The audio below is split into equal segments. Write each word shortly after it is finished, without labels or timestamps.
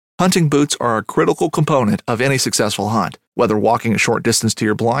Hunting boots are a critical component of any successful hunt. Whether walking a short distance to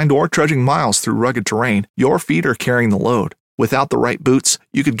your blind or trudging miles through rugged terrain, your feet are carrying the load. Without the right boots,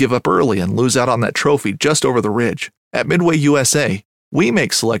 you could give up early and lose out on that trophy just over the ridge. At Midway USA, we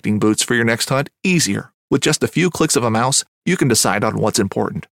make selecting boots for your next hunt easier. With just a few clicks of a mouse, you can decide on what's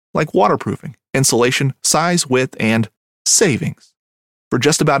important, like waterproofing, insulation, size, width, and savings. For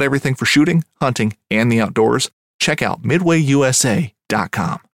just about everything for shooting, hunting, and the outdoors, check out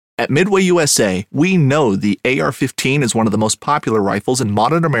MidwayUSA.com. At Midway USA, we know the AR-15 is one of the most popular rifles in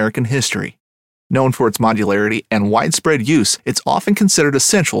modern American history. Known for its modularity and widespread use, it's often considered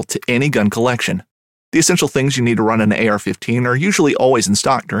essential to any gun collection. The essential things you need to run an AR-15 are usually always in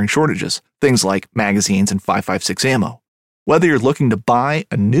stock during shortages, things like magazines and 5.56 ammo. Whether you're looking to buy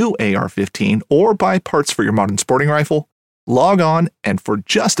a new AR-15 or buy parts for your modern sporting rifle, log on and for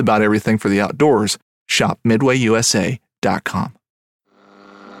just about everything for the outdoors, shop MidwayUSA.com.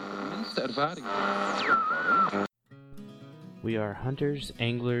 We are hunters,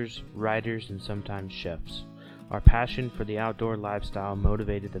 anglers, riders, and sometimes chefs. Our passion for the outdoor lifestyle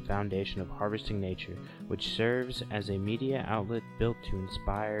motivated the foundation of Harvesting Nature, which serves as a media outlet built to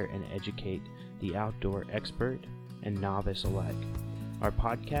inspire and educate the outdoor expert and novice alike. Our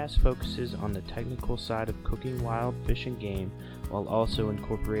podcast focuses on the technical side of cooking wild fish and game, while also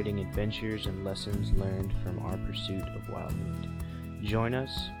incorporating adventures and lessons learned from our pursuit of wild meat. Join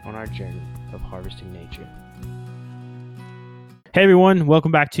us on our journey of Harvesting Nature. Hey everyone,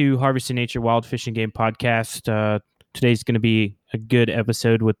 welcome back to Harvesting Nature Wild Fish and Game Podcast. Today's going to be a good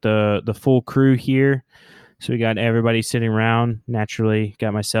episode with the full crew here. So we got everybody sitting around. Naturally,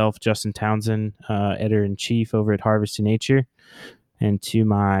 got myself, Justin Townsend, editor-in-chief over at Harvesting Nature. And to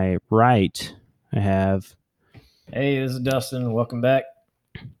my right, I have... Hey, this is Dustin. Welcome back.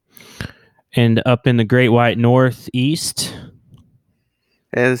 And up in the Great White Northeast...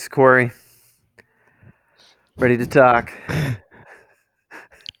 Hey, this is Corey. Ready to talk.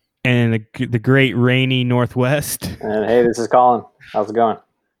 And the great rainy Northwest. And hey, this is Colin. How's it going?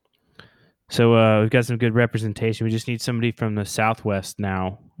 So we've got some good representation. We just need somebody from the Southwest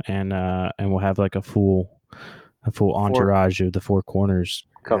now, and we'll have like a full entourage of the four corners.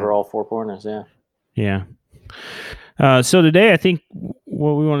 Cover all four corners, yeah. Yeah. So today, I think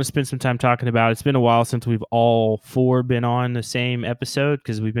what we want to spend some time talking about, it's been a while since we've all four been on the same episode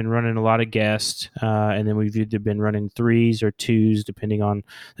because we've been running a lot of guests, and then we've either been running threes or twos, depending on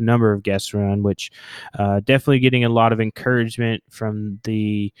the number of guests run, which definitely getting a lot of encouragement from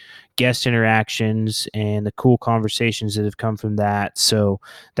the guest interactions and the cool conversations that have come from that. So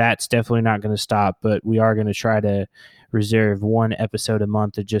that's definitely not going to stop, but we are going to try to reserve one episode a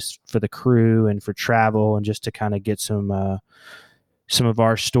month just for the crew and for travel and just to kind of get some of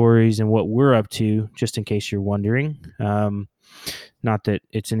our stories and what we're up to, just in case you're wondering. Not that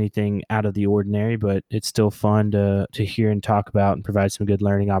it's anything out of the ordinary, but it's still fun to hear and talk about and provide some good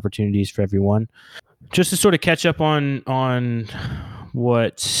learning opportunities for everyone. Just to sort of catch up on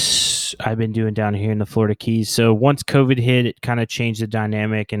what I've been doing down here in the Florida Keys. So once COVID hit, it kind of changed the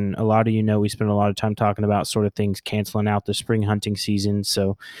dynamic, and a lot of we spent a lot of time talking about sort of things canceling out the spring hunting season.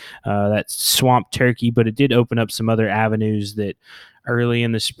 So that swamped turkey, but it did open up some other avenues that early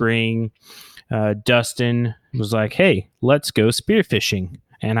in the spring, Dustin was like, hey, let's go spearfishing.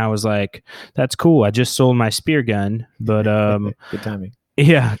 And I was like, that's cool. I just sold my spear gun, but good timing.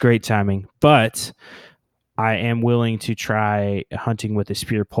 Yeah, great timing. But I am willing to try hunting with a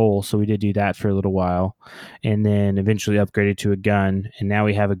spear pole. So we did do that for a little while and then eventually upgraded to a gun. And now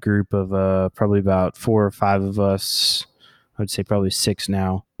we have a group of probably about 4 or 5 of us. I would say probably 6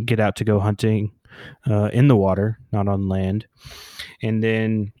 now. Get out to go hunting in the water, not on land. And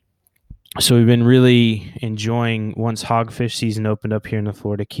then, so we've been really enjoying, once hogfish season opened up here in the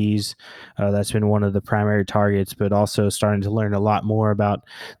Florida Keys, that's been one of the primary targets, but also starting to learn a lot more about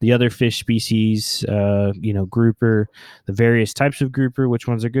the other fish species, grouper, the various types of grouper, which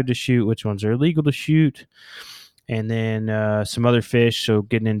ones are good to shoot, which ones are illegal to shoot. And then some other fish, so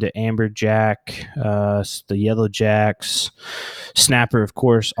getting into amberjack, the yellow jacks, snapper, of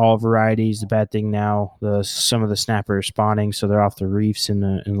course, all varieties. The bad thing now, some of the snapper are spawning, so they're off the reefs in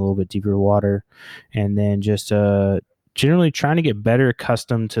a little bit deeper water. And then just generally trying to get better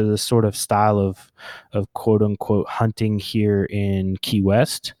accustomed to the sort of style of quote-unquote hunting here in Key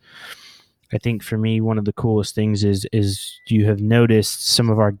West. I think for me, one of the coolest things is you have noticed some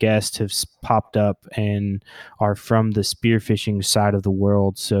of our guests have popped up and are from the spearfishing side of the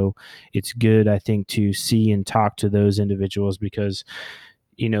world. So it's good, I think, to see and talk to those individuals because,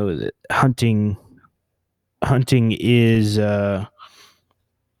 hunting is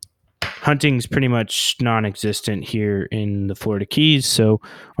hunting's pretty much non-existent here in the Florida Keys. So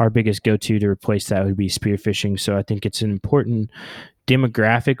our biggest go-to to replace that would be spearfishing. So I think it's an important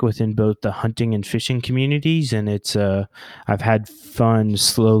demographic within both the hunting and fishing communities, and it's I've had fun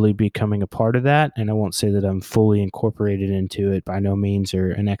slowly becoming a part of that, and I won't say that I'm fully incorporated into it, by no means,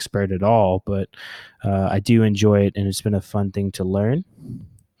 or an expert at all, but I do enjoy it, and it's been a fun thing to learn.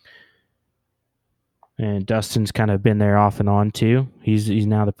 And Dustin's kind of been there off and on too. He's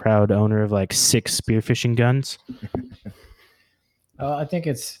now the proud owner of like 6 spearfishing guns. I think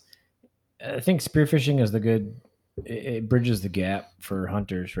spearfishing is it bridges the gap for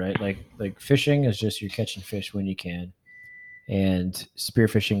hunters, right? Like fishing is just you're catching fish when you can, and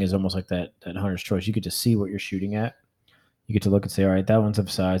spearfishing is almost like that hunter's choice. You get to see what you're shooting at. You get to look and say, all right, that one's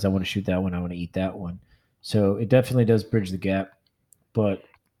of size. I want to shoot that one. I want to eat that one. So it definitely does bridge the gap. But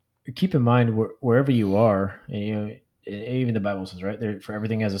keep in mind wherever you are, and even the Bible says, right, there for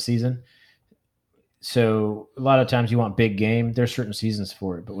everything has a season. So a lot of times you want big game. There's certain seasons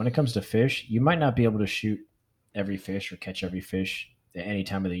for it. But when it comes to fish, you might not be able to shoot every fish or catch every fish at any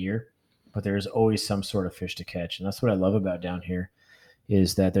time of the year, but there is always some sort of fish to catch. And that's what I love about down here,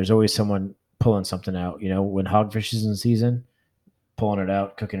 is that there's always someone pulling something out. When hogfish is in season, pulling it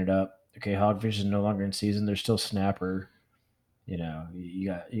out, cooking it up. Okay, hogfish is no longer in season. There's still snapper. You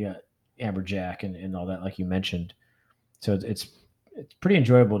got amberjack and all that, like you mentioned. So it's pretty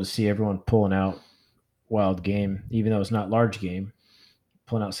enjoyable to see everyone pulling out wild game, even though it's not large game,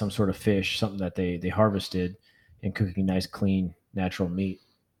 pulling out some sort of fish, something that they harvested, and cooking nice, clean, natural meat.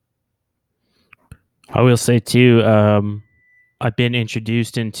 I will say too, I've been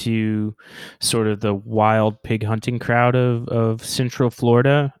introduced into sort of the wild pig hunting crowd of Central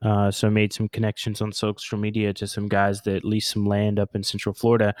Florida. So I made some connections on social media to some guys that lease some land up in Central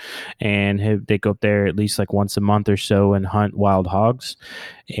Florida, and they go up there at least like once a month or so and hunt wild hogs.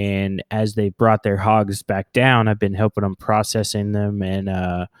 And as they brought their hogs back down, I've been helping them processing them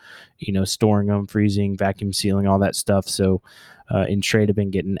and, storing them, freezing, vacuum sealing, all that stuff. So in trade, I've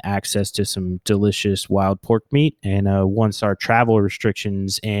been getting access to some delicious wild pork meat. And once our travel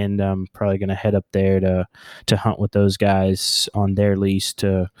restrictions end, I'm probably going to head up there to hunt with those guys on their lease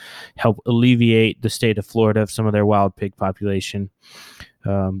to help alleviate the state of Florida of some of their wild pig population.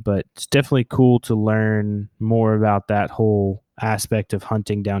 But it's definitely cool to learn more about that whole aspect of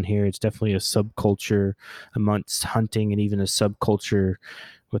hunting down here. It's definitely a subculture amongst hunting, and even a subculture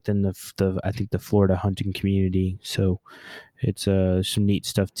within the Florida hunting community. So it's some neat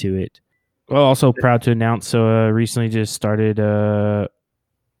stuff to it. Well, also proud to announce, so recently just started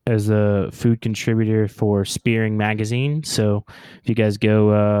as a food contributor for Spearing Magazine. So if you guys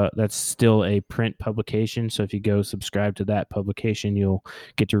go, that's still a print publication. So if you go subscribe to that publication, you'll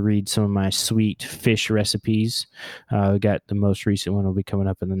get to read some of my sweet fish recipes. We got the most recent one will be coming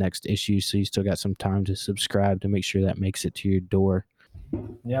up in the next issue. So you still got some time to subscribe to make sure that makes it to your door.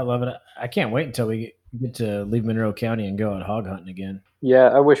 Yeah, I love it. I can't wait until we get to leave Monroe County and go out hog hunting again. Yeah,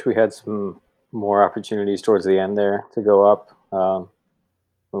 I wish we had some more opportunities towards the end there to go up.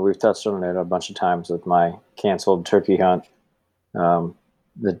 We've touched on it a bunch of times with my canceled turkey hunt,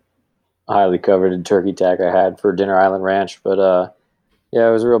 the highly coveted turkey tack I had for Dinner Island Ranch. But yeah,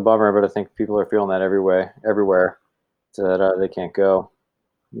 it was a real bummer. But I think people are feeling that everywhere, so that they can't go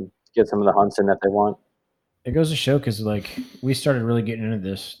get some of the hunts in that they want. It goes to show, because like we started really getting into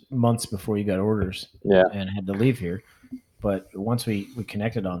this months before you got orders, and had to leave here. But once we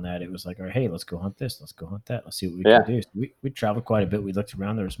connected on that, it was like, all right, hey, let's go hunt this, let's go hunt that, let's see what we can do. So we traveled quite a bit. We looked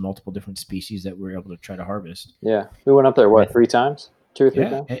around. There was multiple different species that we were able to try to harvest. Yeah, we went up there 3 times, 2 or 3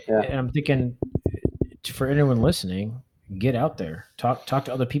 times. Yeah, and I'm thinking, for anyone listening, get out there, talk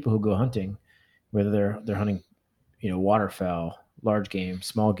to other people who go hunting, whether they're hunting, waterfowl, large game,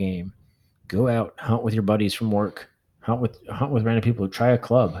 small game. Go out, hunt with your buddies from work, hunt with random people. Try a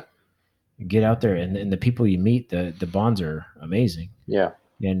club, get out there, and the people you meet, the bonds are amazing. Yeah,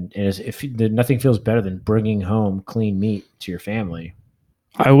 and nothing feels better than bringing home clean meat to your family.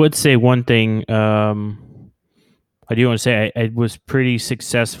 I would say one thing. I do want to say I was pretty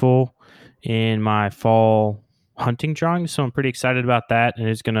successful in my fall hunting drawing, so I'm pretty excited about that, and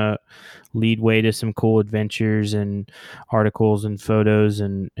it's gonna lead way to some cool adventures and articles and photos,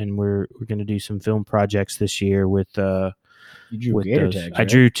 and we're gonna do some film projects this year with you drew with gator those. tags, I right?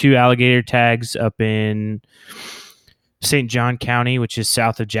 drew 2 alligator tags up in St. John County, which is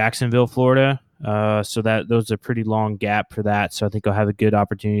south of Jacksonville, Florida. So those are pretty long gap for that. So I think I'll have a good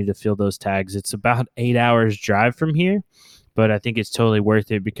opportunity to fill those tags. It's about 8 hours drive from here, but I think it's totally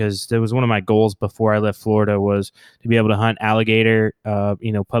worth it, because that was one of my goals before I left Florida, was to be able to hunt alligator,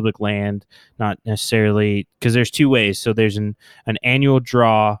 public land, not necessarily, because there's 2 ways. So there's an annual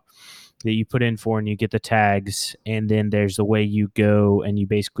draw that you put in for, and you get the tags. And then there's the way you go and you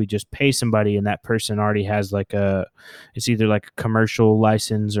basically just pay somebody, and that person already has it's either like a commercial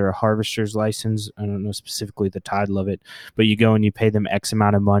license or a harvester's license. I don't know specifically the title of it, but you go and you pay them X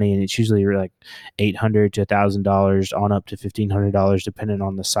amount of money, and it's usually like $800 to $1,000 on up to $1,500 depending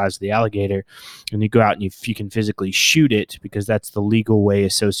on the size of the alligator. And you go out and you can physically shoot it, because that's the legal way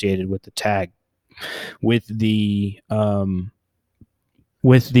associated with the tag. With the the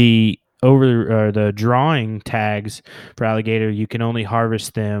drawing tags for alligator, you can only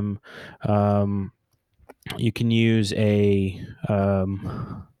harvest them. You can use a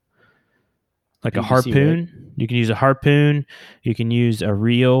like a PVC, harpoon. right? You can use a harpoon. You can use a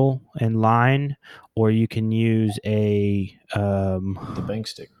reel and line, or you can use a The bank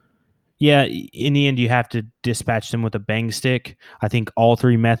stick. Yeah, in the end, you have to dispatch them with a bang stick. I think all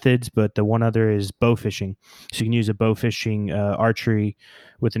three methods, but the one other is bow fishing. So you can use a bow fishing archery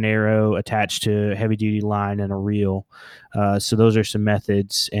with an arrow attached to a heavy-duty line and a reel. So those are some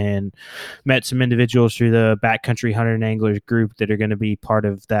methods, and met some individuals through the Backcountry Hunter and Anglers group that are going to be part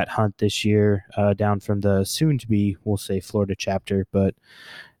of that hunt this year, down from the soon-to-be, we'll say, Florida chapter.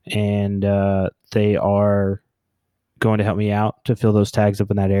 And they are going to help me out to fill those tags up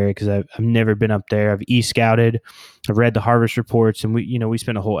in that area, because I've never been up there. I've e-scouted, I've read the harvest reports, and we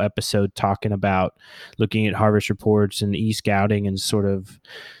spent a whole episode talking about looking at harvest reports and e-scouting and sort of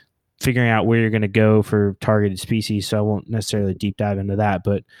figuring out where you're going to go for targeted species. So I won't necessarily deep dive into that,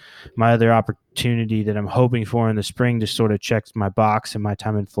 but my other opportunity that I'm hoping for in the spring to sort of check my box in my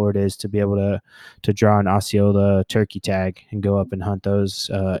time in Florida is to be able to draw an Osceola turkey tag and go up and hunt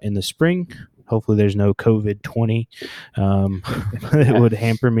those in the spring. Hopefully there's no COVID-20 that would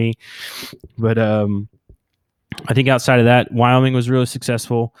hamper me. But I think outside of that, Wyoming was really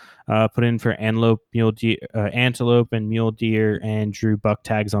successful. Put in for antelope, and mule deer, and drew buck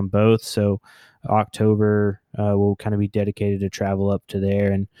tags on both. So October will kind of be dedicated to travel up to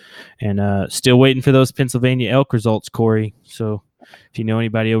there, and still waiting for those Pennsylvania elk results, Corey. So if you know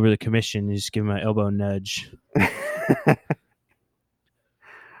anybody over the commission, you just give them an elbow nudge.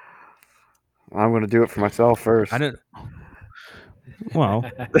 I'm going to do it for myself first. I don't. Well,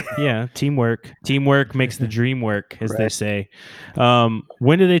 yeah, teamwork makes the dream work, as they say.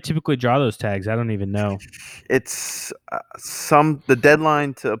 When do they typically draw those tags? I don't even know. It's the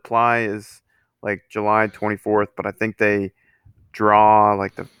deadline to apply is like July 24th, but I think they draw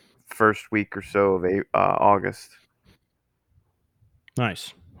like the first week or so of August.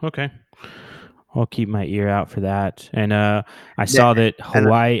 Nice. Okay. I'll keep my ear out for that. And I saw that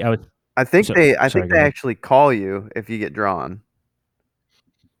Hawaii. I think they actually call you if you get drawn.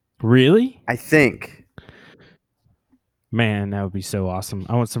 Really? I think. Man, that would be so awesome.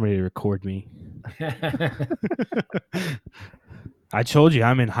 I want somebody to record me. I told you,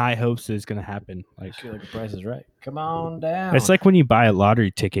 I'm in high hopes that it's going to happen. I feel like the price is right. Come on down. It's like when you buy a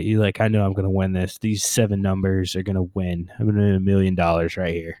lottery ticket, you're like, I know I'm going to win this. These 7 numbers are going to win. I'm going to win $1 million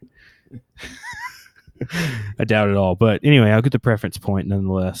right here. I doubt it all. But anyway, I'll get the preference point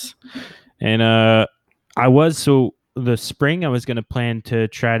nonetheless. And the spring, I was going to plan to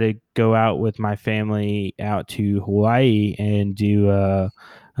try to go out with my family out to Hawaii and do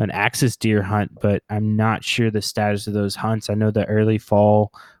an axis deer hunt, but I'm not sure the status of those hunts. I know the early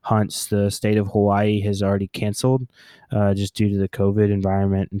fall hunts, the state of Hawaii has already canceled just due to the COVID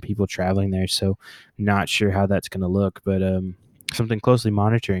environment and people traveling there. So not sure how that's going to look, but something closely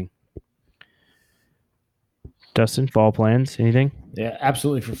monitoring. Dustin, fall plans, anything? Yeah,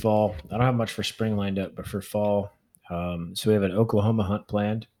 absolutely for fall. I don't have much for spring lined up, but for fall, so we have an Oklahoma hunt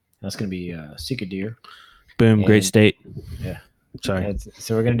planned. That's going to be Sika deer. Boom, great state. Yeah. Sorry.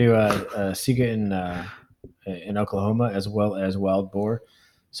 So we're going to do a Sika in Oklahoma as well as wild boar.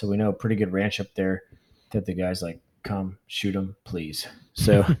 So we know a pretty good ranch up there that the guys like, come shoot them, please.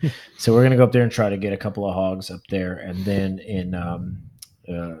 So so we're going to go up there and try to get a couple of hogs up there. And then in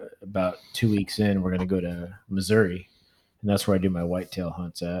about 2 weeks in, we're going to go to Missouri. And that's where I do my whitetail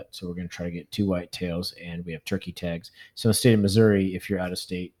hunts at. So we're going to try to get 2 whitetails, and we have turkey tags. So in the state of Missouri, if you're out of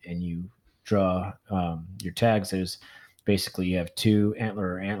state and you draw your tags, there's basically you have 2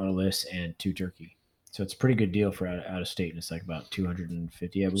 antler or antlerless and 2 turkey. So it's a pretty good deal for out of state, and it's like about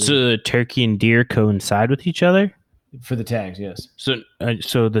 250, I believe. So the turkey and deer coincide with each other? For the tags, yes.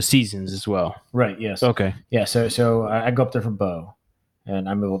 So the seasons as well? Right, yes. Okay. Yeah, so I go up there for bow. And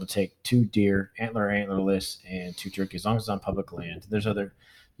I'm able to take 2 deer, antler, antlerless, and 2 turkey, as long as it's on public land. There's other,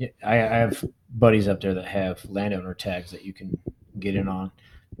 I have buddies up there that have landowner tags that you can get in on.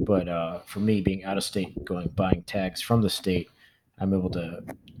 But for me, being out of state, buying tags from the state, I'm able to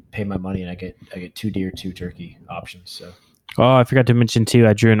pay my money, and I get 2 deer, 2 turkey options. So Oh, I forgot to mention too.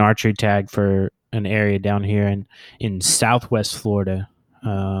 I drew an archery tag for an area down here in Southwest Florida,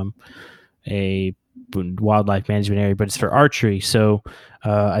 a wildlife management area, but it's for archery. So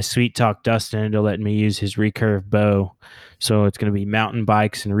I sweet talked Dustin into letting me use his recurve bow. So it's going to be mountain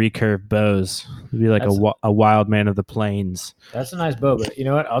bikes and recurve bows. It'll be like a wild man of the plains. That's a nice bow, but you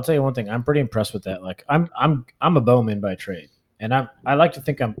know what? I'll tell you one thing. I'm pretty impressed with that. Like I'm a bowman by trade. And I like to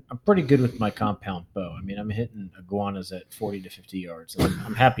think I'm pretty good with my compound bow. I mean, I'm hitting iguanas at 40 to 50 yards. And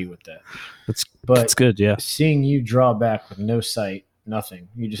I'm happy with that. That's good, yeah. Seeing you draw back with no sight, nothing.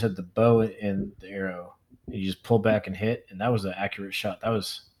 You just had the bow and the arrow. You just pull back and hit, and that was an accurate shot.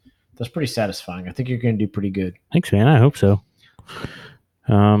 That's pretty satisfying. I think you're going to do pretty good. Thanks, man. I hope so.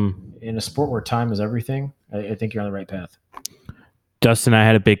 In a sport where time is everything, I think you're on the right path. Dustin and I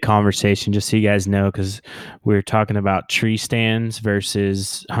had a big conversation, just so you guys know, because we were talking about tree stands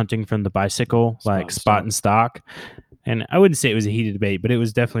versus hunting from the bicycle, spot and stock. And I wouldn't say it was a heated debate, but it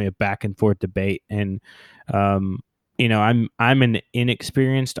was definitely a back and forth debate. And, I'm an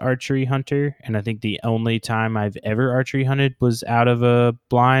inexperienced archery hunter. And I think the only time I've ever archery hunted was out of a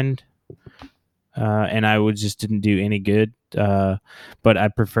blind. And I just didn't do any good. But I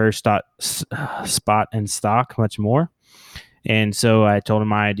prefer spot and stock much more. And so I told him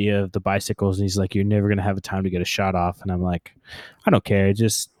my idea of the bicycles, and he's like, "You're never going to have a time to get a shot off." And I'm like, "I don't care.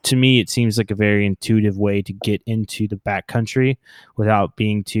 To me, it seems like a very intuitive way to get into the backcountry without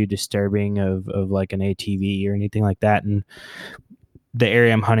being too disturbing of like an ATV or anything like that." And the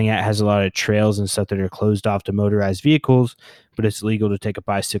area I'm hunting at has a lot of trails and stuff that are closed off to motorized vehicles, but it's legal to take a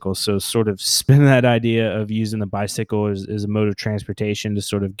bicycle. So sort of spin that idea of using the bicycle as a mode of transportation to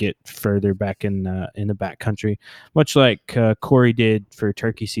sort of get further back in the backcountry, much like Corey did for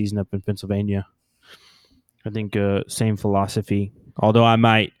turkey season up in Pennsylvania. I think same philosophy. Although I'm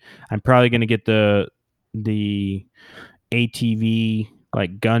probably going to get the ATV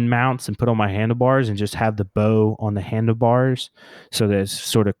like gun mounts and put on my handlebars and just have the bow on the handlebars so there's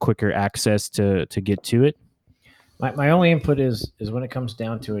sort of quicker access to get to it. My only input is when it comes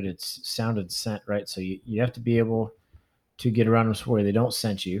down to it, it's sound and scent, right? So you have to be able to get around them where they don't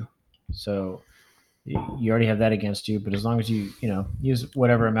scent you. So you already have that against you, but as long as you use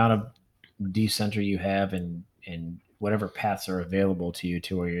whatever amount of decenter you have and whatever paths are available to you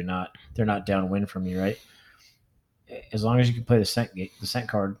to where they're not downwind from you, right? As long as you can play the scent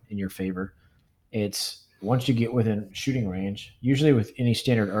card in your favor, it's once you get within shooting range, usually with any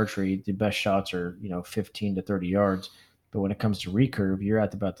standard archery, the best shots are 15 to 30 yards. But when it comes to recurve, you're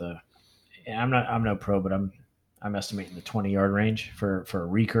at about I'm no pro, but I'm estimating the 20-yard range for a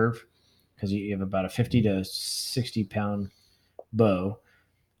recurve, because you have about a 50 to 60 pound bow.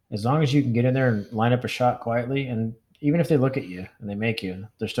 As long as you can get in there and line up a shot quietly, and even if they look at you and they make you,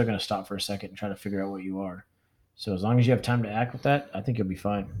 they're still going to stop for a second and try to figure out what you are. So as long as you have time to act with that, I think you'll be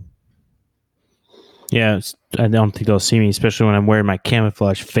fine. Yeah, I don't think they'll see me, especially when I'm wearing my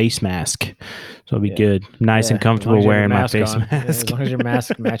camouflage face mask. So it'll be good. Nice and comfortable wearing my face mask. As long as your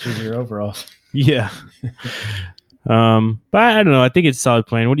mask matches your overalls. Yeah. But I don't know. I think it's a solid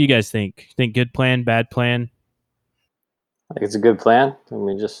plan. What do you guys think? Think good plan, bad plan? I think it's a good plan. I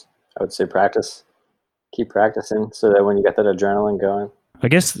would say practice. Keep practicing so that when you get that adrenaline going. I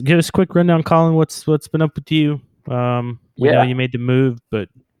guess give us a quick rundown, Colin. What's been up with you? We know you made the move, but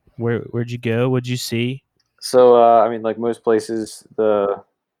where'd you go? What'd you see? So, like most places, the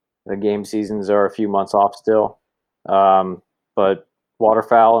game seasons are a few months off still. But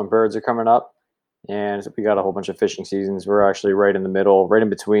waterfowl and birds are coming up, and we got a whole bunch of fishing seasons. We're actually right in the middle, right in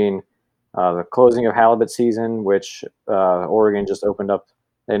between the closing of halibut season, which Oregon just opened up.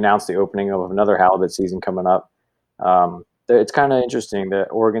 They announced the opening of another halibut season coming up. It's kind of interesting that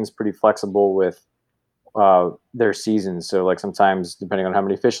Oregon's pretty flexible with their seasons. So like sometimes depending on how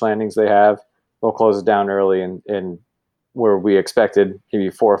many fish landings they have, they'll close it down early, and where we expected maybe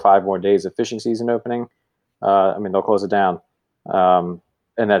 4 or 5 more days of fishing season opening, they'll close it down. And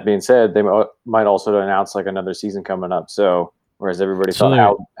that being said, they might also announce like another season coming up. So whereas everybody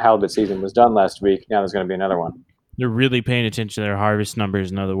thought halibut season was done last week, now there's going to be another one. They're really paying attention to their harvest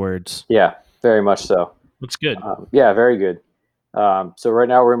numbers, in other words. Yeah, very much so. That's good. Yeah, very good. So right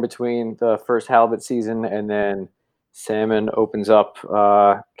now we're in between the first halibut season, and then salmon opens up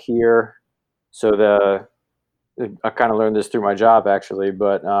here. So I kind of learned this through my job actually,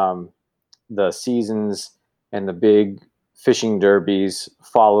 but the seasons and the big fishing derbies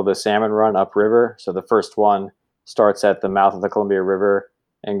follow the salmon run upriver. So the first one starts at the mouth of the Columbia River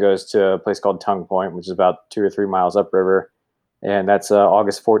and goes to a place called Tongue Point, which is about 2 or 3 miles upriver. And that's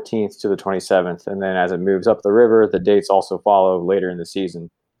August 14th to the 27th. And then as it moves up the river, the dates also follow later in the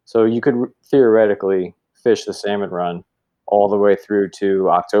season. So you could theoretically fish the salmon run all the way through to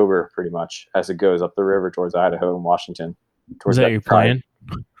October, pretty much, as it goes up the river towards Idaho and Washington. Was that your plan?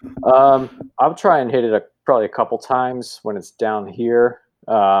 I'll try and hit it probably a couple times when it's down here.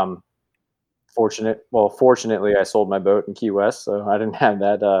 Fortunately, I sold my boat in Key West, so I didn't have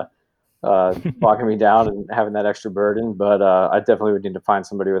that locking me down and having that extra burden. But I definitely would need to find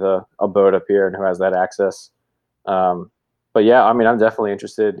somebody with a boat up here and who has that access. But yeah, I mean, I'm definitely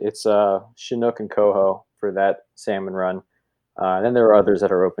interested. It's Chinook and Coho for that salmon run. And then there are others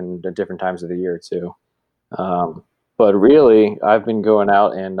that are open at different times of the year too. But really, I've been going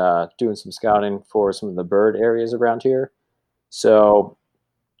out and doing some scouting for some of the bird areas around here. So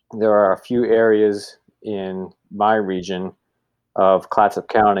there are a few areas in my region of Clatsop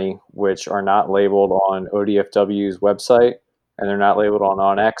County which are not labeled on ODFW's website, and they're not labeled on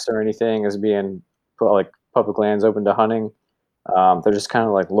OnX or anything as being like public lands open to hunting. They're just kind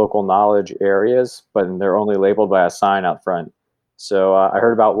of like local knowledge areas, but they're only labeled by a sign out front. So I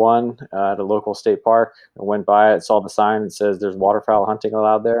heard about one at a local state park. I went by it, saw the sign that says there's waterfowl hunting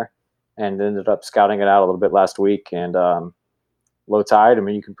allowed there, and ended up scouting it out a little bit last week. And low tide, I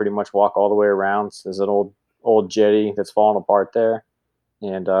mean, you can pretty much walk all the way around. There's an old jetty that's fallen apart there.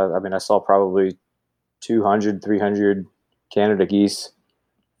 And I mean, I saw probably 200, 300 Canada geese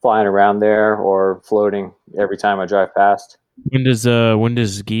flying around there or floating every time I drive past. When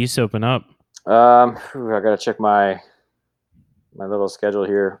does geese open up? I gotta check my little schedule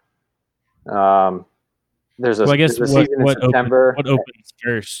here. There's a season in September. What opens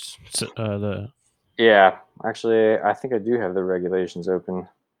first? Yeah, actually, I think I do have the regulations open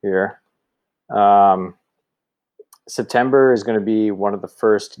here. September is going to be one of the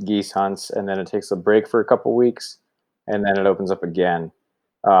first geese hunts, and then it takes a break for a couple weeks, and then it opens up again.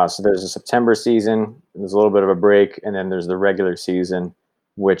 So there's a September season, there's a little bit of a break, and then there's the regular season,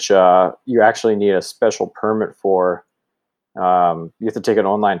 which you actually need a special permit for. You have to take an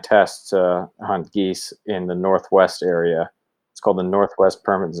online test to hunt geese in the Northwest area. It's called the Northwest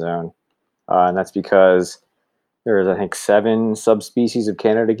Permit Zone. And that's because there's, I think, 7 subspecies of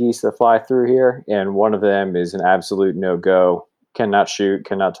Canada geese that fly through here, and one of them is an absolute no-go. Cannot shoot,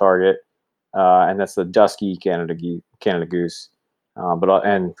 cannot target, and that's the dusky Canada goose.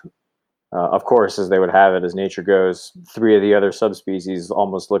 Of course, as they would have it, as nature goes, 3 of the other subspecies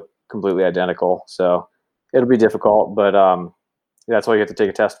almost look completely identical. So it'll be difficult, but that's why you have to take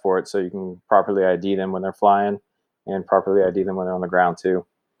a test for it, so you can properly ID them when they're flying and properly ID them when they're on the ground too,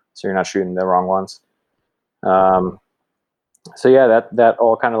 so you're not shooting the wrong ones. So yeah, that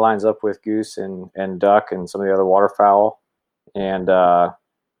all kind of lines up with goose and duck and some of the other waterfowl. And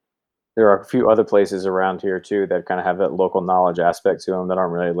there are a few other places around here too that kind of have that local knowledge aspect to them that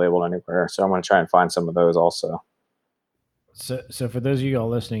aren't really labeled anywhere. So I'm going to try and find some of those also. So for those of you all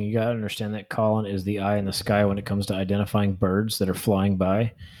listening, you got to understand that Colin is the eye in the sky when it comes to identifying birds that are flying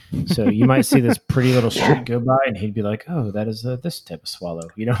by. So you might see this pretty little streak go by, and he'd be like, "Oh, that is this type of swallow."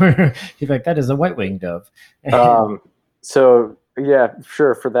 You know, he'd be like, "That is a white-winged dove." So yeah,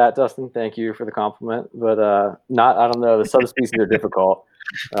 sure for that, Dustin. Thank you for the compliment, but I don't know. The subspecies are difficult.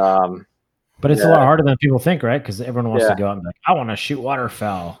 But it's a lot harder than people think, right? Because everyone wants to go out and be like, "I want to shoot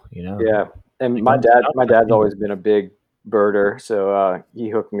waterfowl," you know? Yeah, and my dad's always been a big birder, so he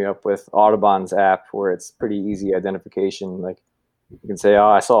hooked me up with Audubon's app where it's pretty easy identification. Like you can say, "Oh,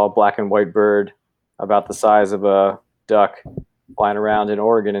 I saw a black and white bird about the size of a duck flying around in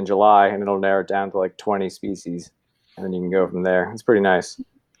Oregon in July," and it'll narrow it down to like 20 species, and then you can go from there. It's pretty nice.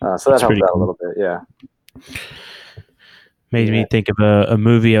 So that helps out a little bit. Yeah. Made me think of a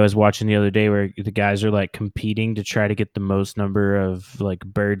movie I was watching the other day where the guys are like competing to try to get the most number of like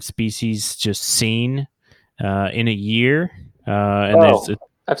bird species just seen in a year.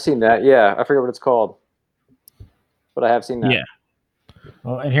 I've seen that. Yeah, I forget what it's called, but I have seen that. Yeah.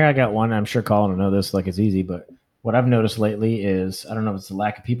 Well, and here I got one. I'm sure Colin will know this, like it's easy, but what I've noticed lately is, I don't know if it's the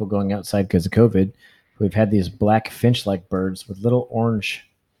lack of people going outside because of COVID. We've had these black finch-like birds with little orange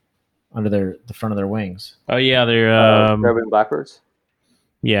under the front of their wings. Oh yeah, they're red-winged blackbirds.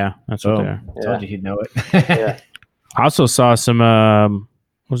 Yeah, that's what they are. I told you he'd know it. Yeah. I also saw some. What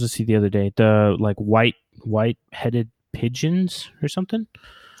was this the other day? The like white-headed pigeons or something.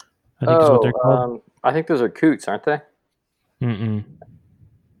 I think is what they're called. I think those are coots, aren't they? Mm-mm.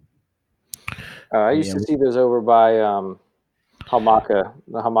 I used to see those over by the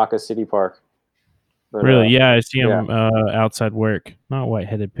Hamaka City Park. But, really? Yeah, I see them outside work. Not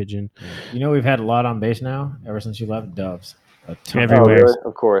white-headed pigeon. You know, we've had a lot on base now ever since you left. Doves. Everywhere. Oh, really?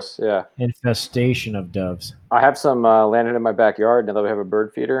 Of course, yeah. Infestation of doves. I have some landed in my backyard now that we have a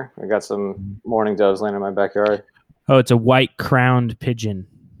bird feeder. I got some mourning doves landing in my backyard. Oh, it's a white-crowned pigeon.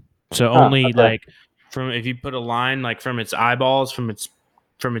 So only like if you put a line like from its eyeballs, from its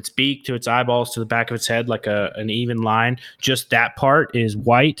beak to its eyeballs to the back of its head, like an even line, just that part is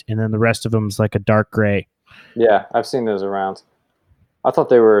white, and then the rest of them is like a dark gray. Yeah, I've seen those around. I thought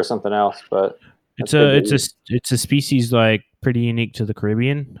they were something else, but It's a species like pretty unique to the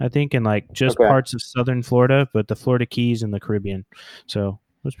Caribbean, I think, and like just Okay. parts of southern Florida, but the Florida Keys and the Caribbean. So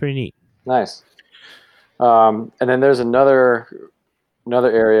it was pretty neat. Nice. And then there's another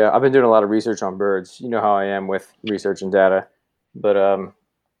area. I've been doing a lot of research on birds. You know how I am with research and data, but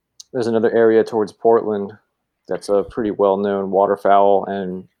there's another area towards Portland that's a pretty well-known waterfowl,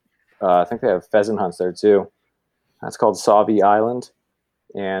 and I think they have pheasant hunts there too. That's called Sauvie Island,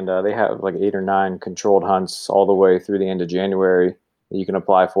 and they have like 8 or 9 controlled hunts all the way through the end of January that you can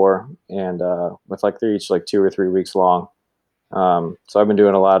apply for, and with like they're each like 2 or 3 weeks long. So I've been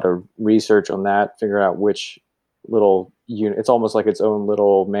doing a lot of research on that, figuring out which little unit. It's almost like its own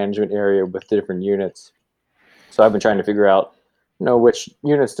little management area with different units. So I've been trying to figure out, which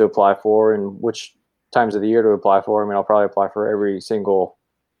units to apply for and which times of the year to apply for. I mean, I'll probably apply for every single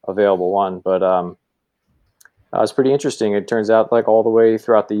available one, but it's pretty interesting. It turns out like all the way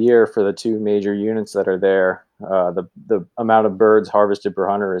throughout the year for the 2 major units that are there, the amount of birds harvested per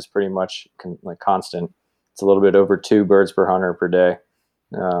hunter is pretty much constant. It's a little bit over 2 birds per hunter per day.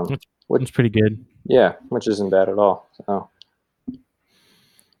 Which is pretty good. Yeah, which isn't bad at all. So,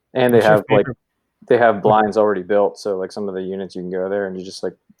 and they have blinds already built. So like some of the units you can go there and you just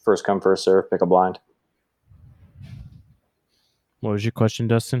like first come, first serve, pick a blind. What was your question,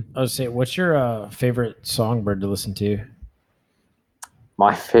 Dustin? I was saying, what's your favorite songbird to listen to?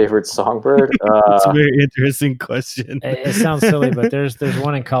 My favorite songbird? It's a very interesting question. It sounds silly, but there's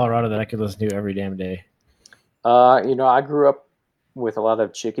one in Colorado that I could listen to every damn day. I grew up with a lot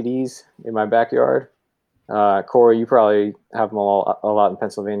of chickadees in my backyard. Corey, you probably have them a lot in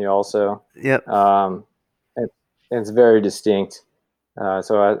Pennsylvania also. Yep. And it's very distinct.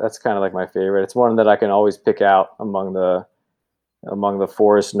 So that's kind of like my favorite. It's one that I can always pick out among the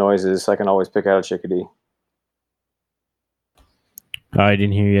forest noises. I can always pick out a chickadee. Oh, I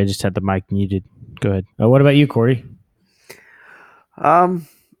didn't hear you. I just had the mic muted. Go ahead. What about you, Corey?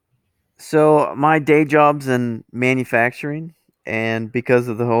 So my day job's in manufacturing, and because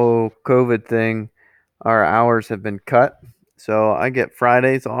of the whole COVID thing, our hours have been cut. So I get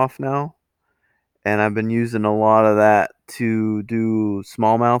Fridays off now, and I've been using a lot of that to do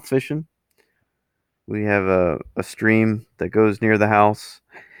smallmouth fishing. We have a stream that goes near the house,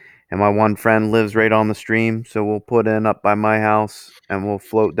 and my one friend lives right on the stream, so we'll put in up by my house, and we'll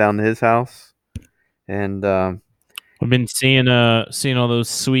float down to his house. And I've been seeing all those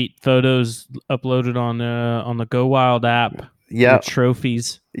sweet photos uploaded on the Go Wild app. Yeah,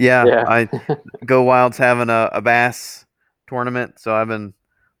 trophies. Yeah. Go Wild's having a bass tournament, so I've been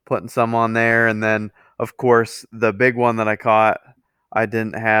putting some on there. And then, of course, the big one that I caught, I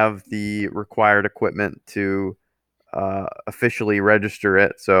didn't have the required equipment to officially register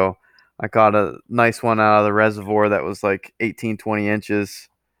it, so I caught a nice one out of the reservoir that was like 18, 20 inches.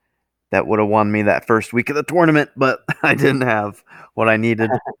 That would have won me that first week of the tournament, but I didn't have what I needed.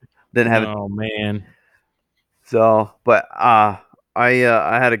 Didn't have it. Oh man. So, but I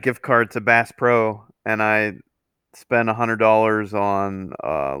had a gift card to Bass Pro, and I spent $100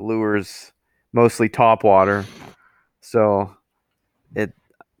 on lures, mostly topwater. So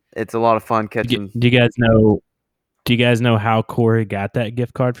it's a lot of fun catching. Do you guys know how Corey got that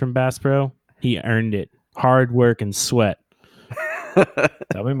gift card from Bass Pro? He earned it. Hard work and sweat.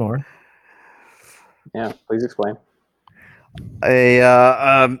 Tell me more. Yeah, please explain.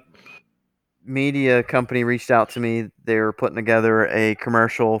 A media company reached out to me. They were putting together a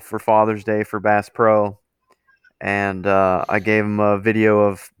commercial for Father's Day for Bass Pro, and I gave them a video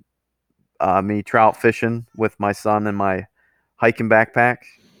of me trout fishing with my son in my hiking backpack,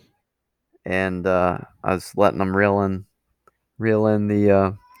 and I was letting them reel in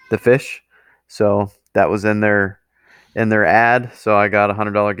the fish. So that was in their ad. So I got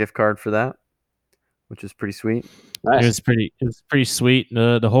 $100 gift card for that, which is pretty sweet. Nice. It was pretty sweet.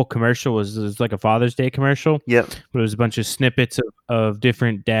 The whole commercial was like a Father's Day commercial. Yep. But it was a bunch of snippets of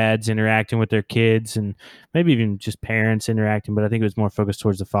different dads interacting with their kids, and maybe even just parents interacting. But I think it was more focused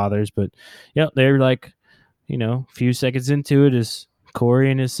towards the fathers. But yeah, they were like, a few seconds into it is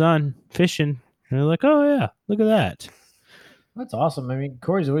Corey and his son fishing. And they're like, oh yeah, look at that. That's awesome. I mean,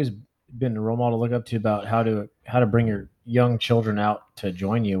 Corey's always been a role model to look up to about how to bring your young children out to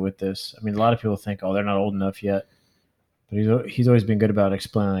join you with this. I mean, a lot of people think, oh, they're not old enough yet. But he's always been good about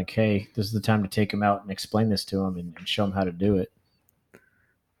explaining, like, hey, this is the time to take them out and explain this to them and show them how to do it.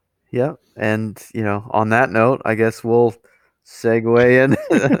 Yeah, and on that note, I guess we'll segue in.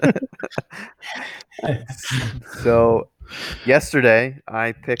 So yesterday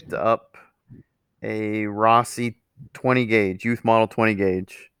I picked up a Rossi 20 gauge, youth model 20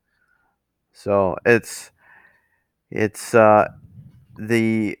 gauge. So it's the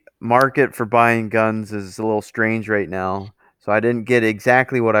market for buying guns is a little strange right now. So I didn't get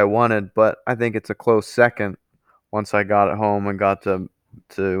exactly what I wanted, but I think it's a close second once I got it home and got to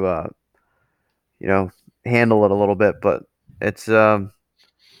handle it a little bit. But it's going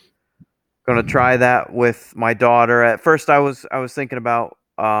to try that with my daughter. At first I was thinking about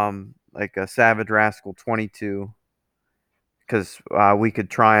like a Savage Rascal 22 because we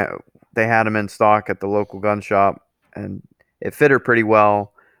could try it. They had them in stock at the local gun shop and it fit her pretty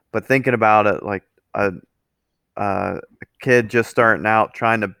well. But thinking about it, like a kid just starting out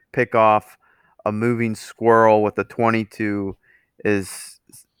trying to pick off a moving squirrel with a 22 is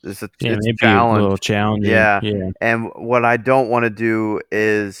it's a challenge. A little challenging. Yeah. And what I don't want to do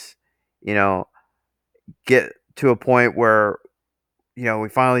is, get to a point where, we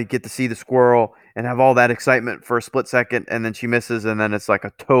finally get to see the squirrel and have all that excitement for a split second, and then she misses, and then it's like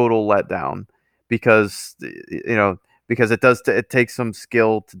a total letdown because, because it takes some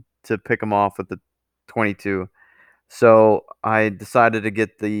skill to pick them off with the 22. So I decided to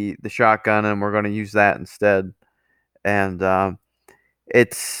get the shotgun, and we're going to use that instead. And I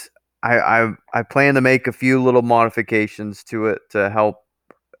plan to make a few little modifications to it to help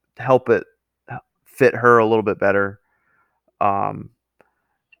it fit her a little bit better. How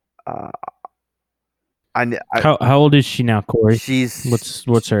old is she now, Corey?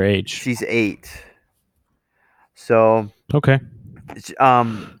 What's her age? She's 8. So okay.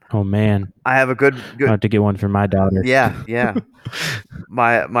 Oh man, I have a good. I have to get one for my daughter. Yeah.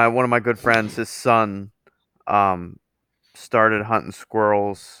 my one of my good friends, his son, started hunting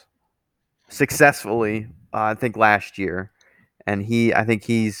squirrels successfully. I think last year, and I think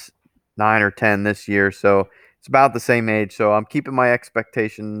he's 9 or 10 this year. So it's about the same age. So I'm keeping my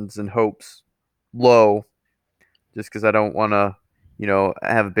expectations and hopes low, just because I don't want to,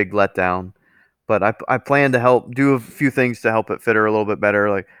 have a big letdown. But I plan to do a few things to help it fit her a little bit better.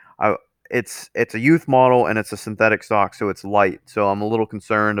 Like it's a youth model and it's a synthetic stock, so it's light. So I'm a little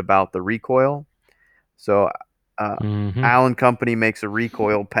concerned about the recoil. So Allen Company makes a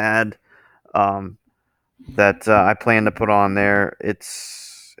recoil pad that I plan to put on there.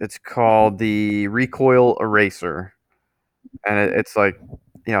 It's called the Recoil Eraser, and it's like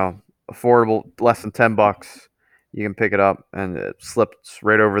affordable, less than $10. You can pick it up, and it slips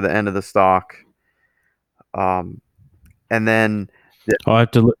right over the end of the stock. And then I'll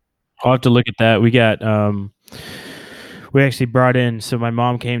have to look at that. We got we actually brought in. So my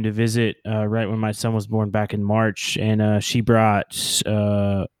mom came to visit right when my son was born back in March, and she brought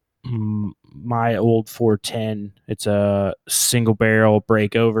my old 410. It's a single barrel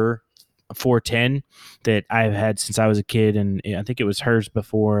breakover 410 that I've had since I was a kid, and I think it was hers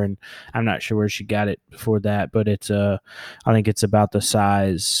before, and I'm not sure where she got it before that, but it's I think it's about the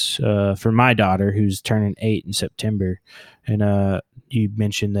size for my daughter who's turning 8 in September. And you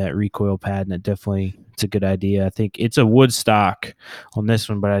mentioned that recoil pad, and it's a good idea. I think it's a wood stock on this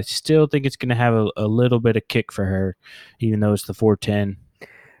one, but I still think it's going to have a little bit of kick for her, even though it's the 410.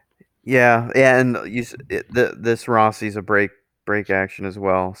 Yeah, and this Rossi's a break action as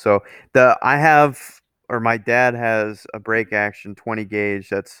well. So my dad has a break action 20 gauge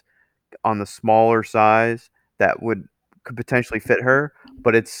that's on the smaller size that could potentially fit her,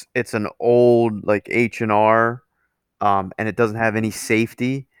 but it's an old like H&R, and it doesn't have any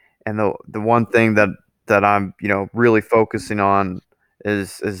safety. And the one thing that I'm really focusing on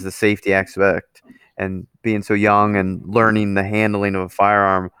is the safety aspect, and being so young and learning the handling of a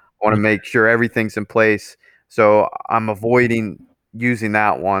firearm. I want to make sure everything's in place. So I'm avoiding using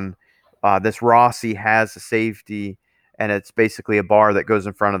that one. This Rossi has a safety, and it's basically a bar that goes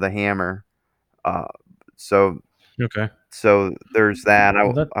in front of the hammer. So there's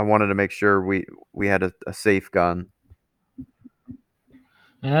that. I wanted to make sure we had a safe gun.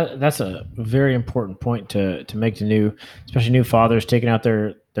 And that's a very important point to make to especially new fathers taking out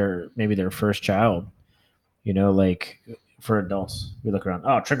their maybe their first child. Like for adults, we look around.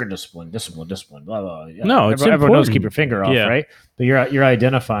 Oh, trigger discipline, blah blah. Yeah. No, it's everyone knows keep your finger off, yeah. Right? But you're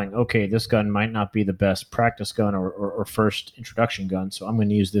identifying. Okay, this gun might not be the best practice gun or first introduction gun, so I'm going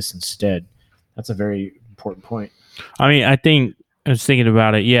to use this instead. That's a very important point. I mean, I was thinking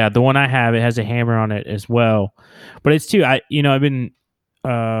about it. Yeah, the one I have, it has a hammer on it as well, but it's too. I've been.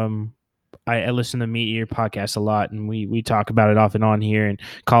 I listen to Meat Eater podcast a lot, and we talk about it off and on here. And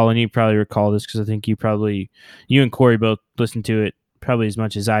Colin, you probably recall this because I think you and Corey both listen to it probably as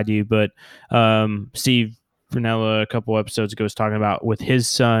much as I do. But Steve Fernella a couple episodes ago was talking about with his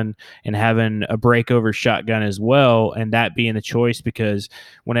son and having a breakover shotgun as well, and that being the choice because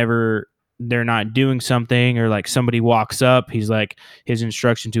whenever they're not doing something or like somebody walks up, he's like his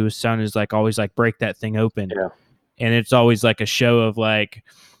instruction to his son is like always like break that thing open. Yeah. And it's always like a show of like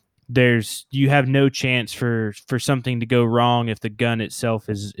you have no chance for something to go wrong if the gun itself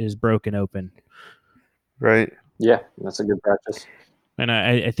is broken open. Right. Yeah, that's a good practice. And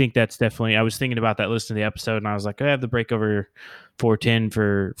I think that's definitely. I was thinking about that listening to the episode, and I was like, I have the breakover 410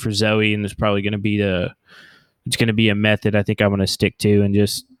 for Zoe, and it's probably going to be a method I think I'm going to stick to, and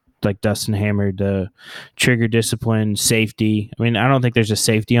just like Dustin hammered the trigger discipline, safety. I mean, I don't think there's a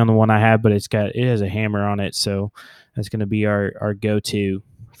safety on the one I have, but it has a hammer on it, so that's going to be our go-to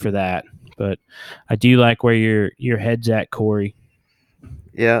for that. But I do like where your head's at, Corey.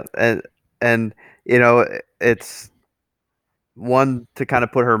 Yeah, and you know, it's one to kind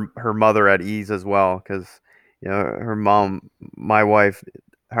of put her mother at ease as well, because you know her mom, my wife,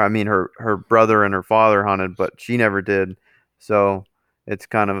 her brother and her father hunted, but she never did, so it's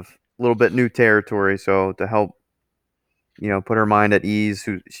kind of a little bit new territory. So to help, you know, put her mind at ease,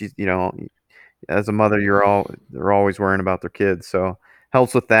 who she's, you know, as a mother, they're always worrying about their kids, so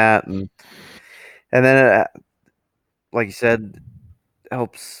helps with that, and then like you said,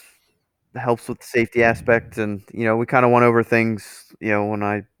 helps with the safety aspect. And you know, we kind of went over things, you know, when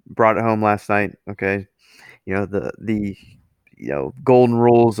I brought it home last night. Okay, you know, the you know, golden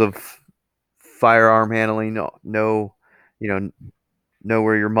rules of firearm handling. No, you know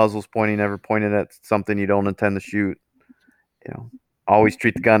where your muzzle's pointing, never point it at something you don't intend to shoot. You know, always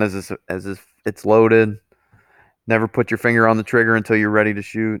treat the gun as if it's loaded. Never put your finger on the trigger until you're ready to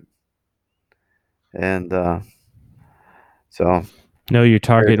shoot. And so know your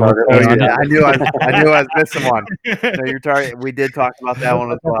target. I knew I was missing one. Know your target. We did talk about that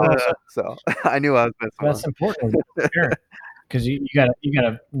one as well. So I knew I was missing one. That's important because you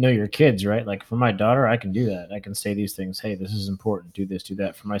gotta know your kids, right? Like for my daughter, I can do that. I can say these things. Hey, this is important. Do this, do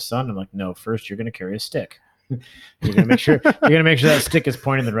that. For my son, I'm like, no. First, you're gonna carry a stick. You're gonna make sure that stick is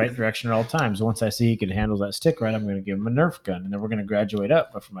pointing in the right direction at all times. Once I see he can handle that stick right, I'm gonna give him a Nerf gun, and then we're gonna graduate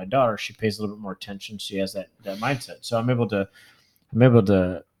up. But for my daughter, she pays a little bit more attention. She has that mindset. So I'm able to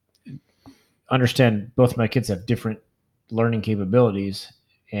understand both my kids have different learning capabilities,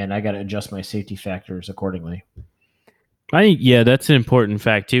 and I got to adjust my safety factors accordingly. I think, yeah, that's an important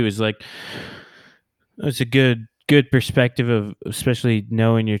fact too. Is like, it's a good perspective of especially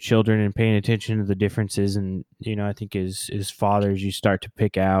knowing your children and paying attention to the differences. And you know, I think as fathers, you start to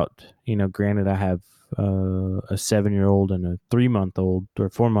pick out. You know, granted, I have a 7-year-old and a 3-month-old or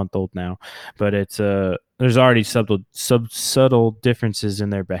 4-month-old now, but it's there's already subtle differences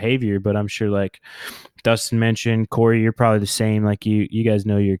in their behavior. But I'm sure, like Dustin mentioned, Corey, you're probably the same. Like you guys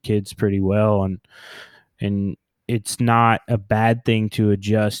know your kids pretty well, and it's not a bad thing to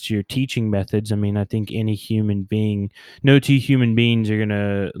adjust your teaching methods. I mean, I think no two human beings are going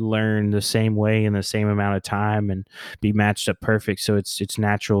to learn the same way in the same amount of time and be matched up perfect. So it's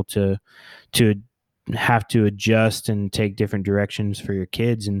natural to have to adjust and take different directions for your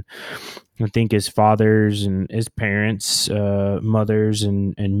kids. And I think as fathers and as parents, mothers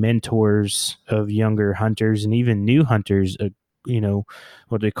and mentors of younger hunters and even new hunters, you know,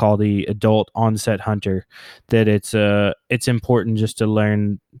 what they call the adult onset hunter, that it's important just to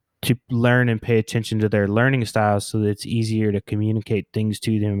learn and pay attention to their learning styles so that it's easier to communicate things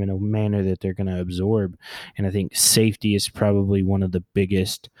to them in a manner that they're going to absorb. And I think safety is probably one of the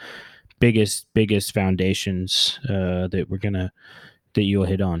biggest foundations that you'll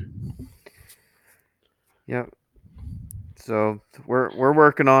hit on. Yeah. So we're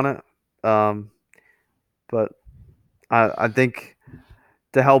working on it. But I think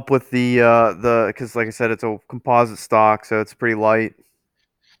to help with the because like I said, it's a composite stock, so it's pretty light.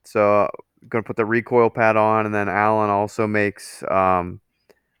 So I'm gonna put the recoil pad on, and then Alan also makes a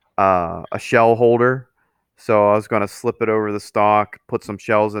shell holder. So I was gonna slip it over the stock, put some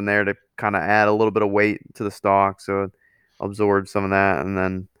shells in there to kind of add a little bit of weight to the stock, so it absorbs some of that, and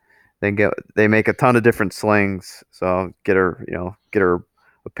then they make a ton of different slings. So I'll get her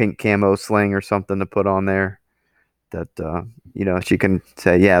a pink camo sling or something to put on there that you know, she can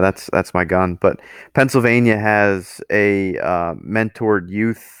say, yeah, that's my gun. But Pennsylvania has a mentored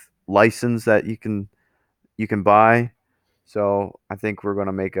youth license that you can buy. So I think we're going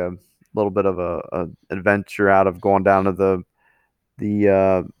to make a little bit of a adventure out of going down to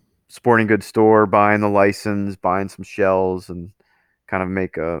the sporting goods store, buying the license, buying some shells, and kind of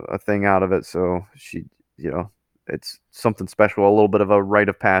make a thing out of it. So she, you know, it's something special, a little bit of a rite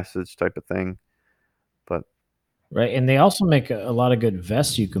of passage type of thing. But right, and they also make a lot of good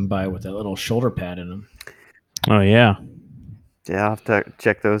vests you can buy with that little shoulder pad in them. Oh yeah. Yeah, I'll have to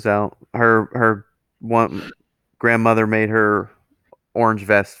check those out. Her one grandmother made her orange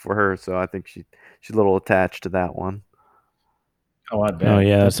vest for her, so I think she's a little attached to that one. Oh, I bet. Oh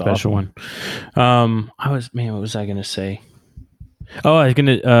yeah, That's that special awesome. one. What was I gonna say? Oh, I was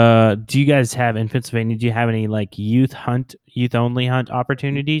gonna. Do you guys have in Pennsylvania? Do you have any like youth only hunt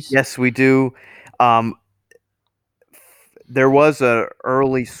opportunities? Yes, we do. Um, there was a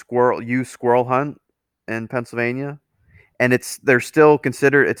early youth squirrel hunt in Pennsylvania, and it's still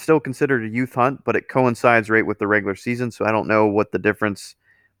considered a youth hunt, but it coincides right with the regular season. So I don't know what the difference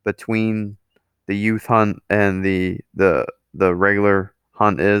between the youth hunt and the regular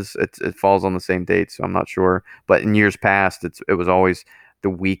hunt is. It falls on the same date, so I'm not sure. But in years past, it was always the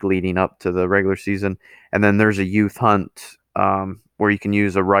week leading up to the regular season, and then there's a youth hunt where you can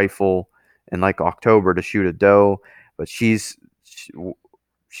use a rifle in like October to shoot a doe, but she's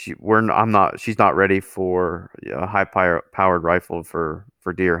not ready for a powered rifle for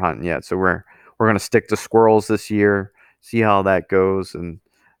deer hunting yet. So we're gonna stick to squirrels this year, see how that goes, and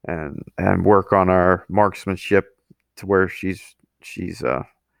work on our marksmanship to where she's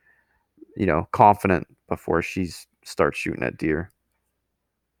confident before she starts shooting at deer.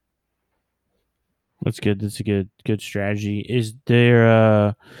 That's good. That's a good strategy. Is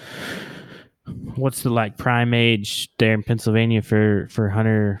there what's the like prime age there in Pennsylvania for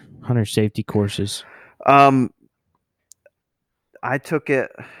hunter safety courses? Um, I took it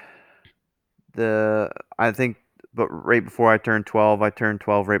I think, but right before I turned 12. I turned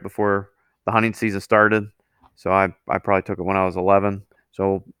 12 right before the hunting season started. So I probably took it when I was 11.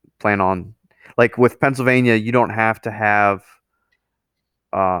 So plan on, like with Pennsylvania, you don't have to have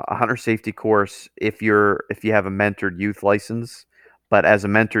a hunter safety course if you have a mentored youth license. But as a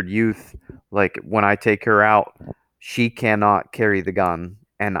mentored youth, like when I take her out, she cannot carry the gun,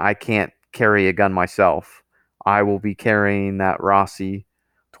 and I can't carry a gun myself. I will be carrying that Rossi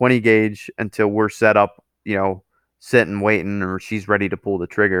 20 gauge until we're set up, sitting waiting, or she's ready to pull the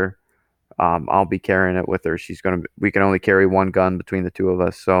trigger. I'll be carrying it with her. We can only carry one gun between the two of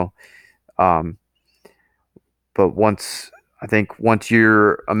us. So, um, but I think once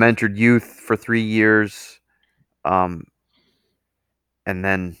you're a mentored youth for 3 years, um, and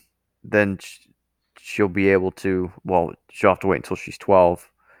then she'll be able to. Well, she'll have to wait until she's 12.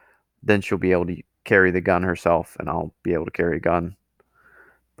 Then she'll be able to carry the gun herself, and I'll be able to carry a gun.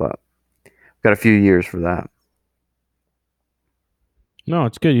 But got a few years for that. No,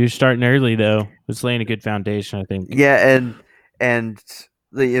 it's good. You're starting early though. It's laying a good foundation, I think. Yeah, and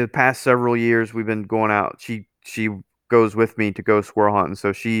the past several years we've been going out. She goes with me to go squirrel hunting,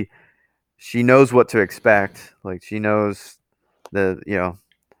 so she knows what to expect. Like she knows the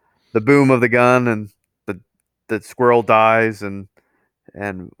boom of the gun and the squirrel dies and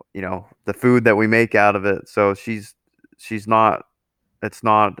the food that we make out of it. So she's not it's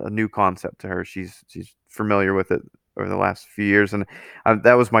not a new concept to her. She's familiar with it over the last few years, and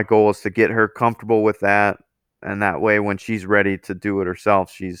that was my goal, is to get her comfortable with that, and that way when she's ready to do it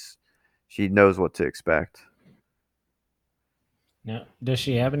herself, she knows what to expect. Now, does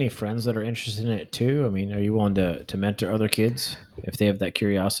she have any friends that are interested in it too? I mean, are you willing to mentor other kids if they have that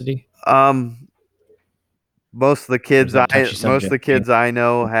curiosity? Most of the Or is kids that a touchy most of the subject? kids I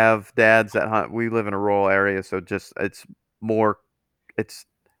know have dads that hunt. We live in a rural area, so more it's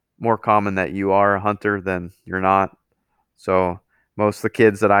more common that you are a hunter than you're not. So most of the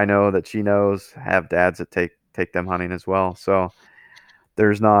kids that I know that she knows have dads that take them hunting as well. So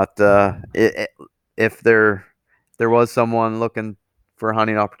there's not if there was someone looking for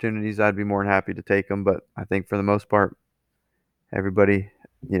hunting opportunities, I'd be more than happy to take them. But I think for the most part, everybody,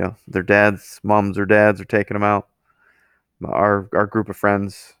 their moms or dads are taking them out. Our group of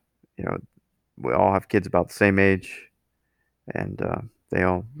friends, you know, we all have kids about the same age, and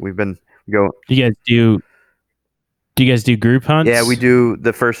we've been go. Do you guys do group hunts? Yeah, we do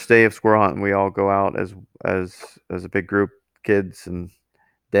the first day of squirrel hunting. We all go out as a big group, kids and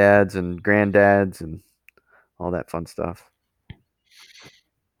dads and granddads and all that fun stuff.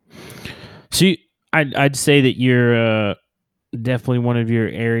 So I'd say that you're definitely one of your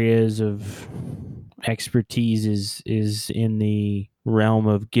areas of expertise is in the realm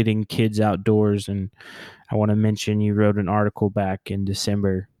of getting kids outdoors, and I want to mention you wrote an article back in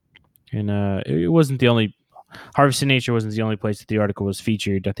December, and it wasn't the only Harvesting Nature wasn't the only place that the article was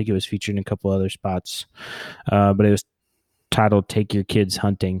featured. I think it was featured in a couple other spots, but it was titled "Take Your Kids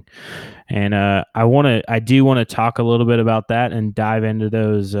Hunting," and I do want to talk a little bit about that and dive into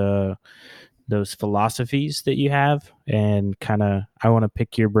those philosophies that you have, and I want to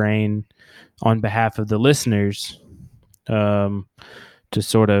pick your brain on behalf of the listeners,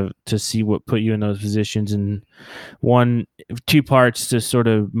 to see what put you in those positions, and two parts to sort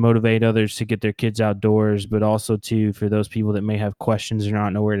of motivate others to get their kids outdoors, but also too for those people that may have questions or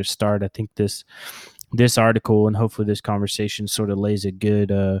not know where to start. I think this article and hopefully this conversation sort of lays a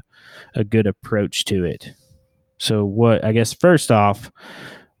good approach to it. So what, I guess first off,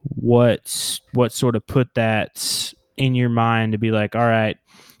 what sort of put that in your mind to be like, all right,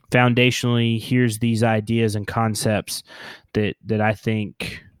 foundationally, here's these ideas and concepts that I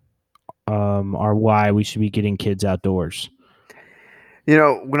think are why we should be getting kids outdoors.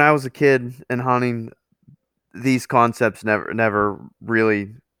 When I was a kid and hunting, these concepts never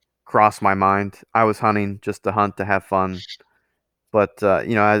really crossed my mind. I was hunting just to hunt, to have fun. But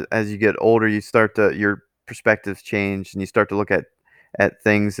as you get older, your perspectives change, and you start to look at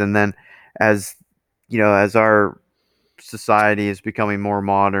things. And then as as our society is becoming more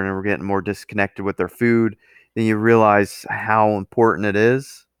modern and we're getting more disconnected with our food, then you realize how important it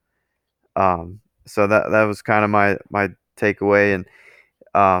is. So that was kind of my takeaway.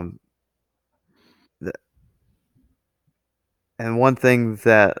 Um, and one thing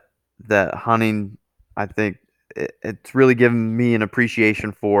that hunting, I think it's really given me an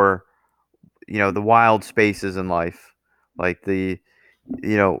appreciation for the wild spaces in life, like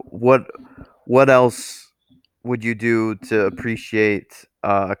what else would you do to appreciate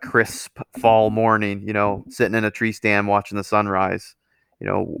a crisp fall morning, sitting in a tree stand watching the sunrise?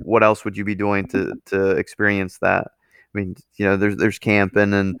 What else would you be doing to experience that? I mean, there's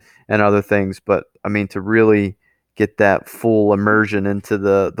camping and other things, but I mean, to really get that full immersion into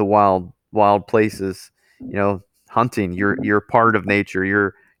the wild places, hunting, you're part of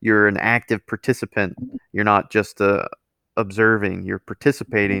nature. You're an active participant. You're not just observing. You're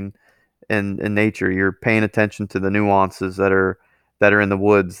participating in nature. You're paying attention to the nuances that are in the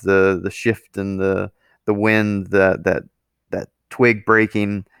woods, the shift in the wind, that twig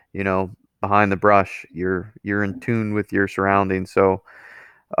breaking, behind the brush. You're in tune with your surroundings. So,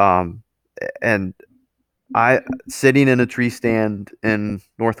 and I sitting in a tree stand in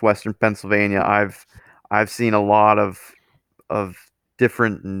northwestern Pennsylvania, I've seen a lot of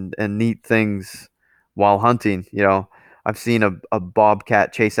different and neat things while hunting. I've seen a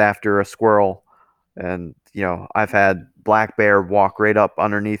bobcat chase after a squirrel, and I've had black bear walk right up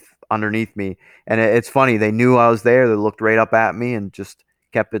underneath me, and it's funny. They knew I was there. They looked right up at me and just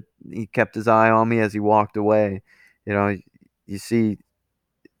he kept his eye on me as he walked away. You see,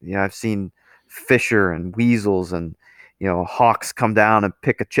 I've seen fisher and weasels and hawks come down and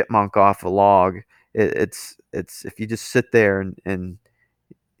pick a chipmunk off a log. It's if you just sit there and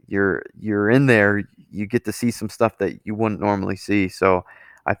you're in there, you get to see some stuff that you wouldn't normally see. So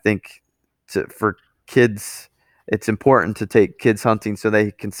I think for kids, it's important to take kids hunting so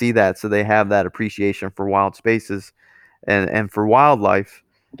they can see that, so they have that appreciation for wild spaces and for wildlife.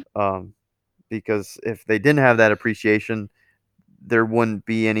 Because if they didn't have that appreciation, there wouldn't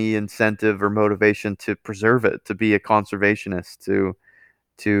be any incentive or motivation to preserve it, to be a conservationist, to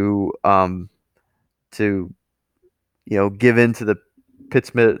give into the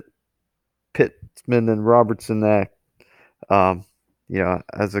Pittsman and Robertson Act, as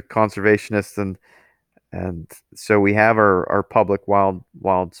a conservationist, and so we have our public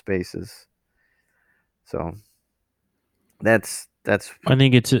wild spaces. So that's. I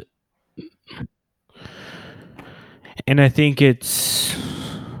think and I think it's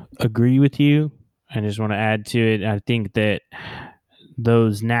agree with you. I just want to add to it. I think that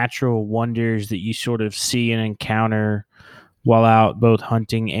those natural wonders that you sort of see and encounter while out both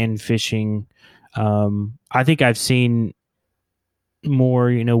hunting and fishing, I think I've seen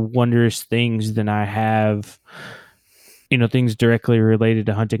more, wondrous things than I have, things directly related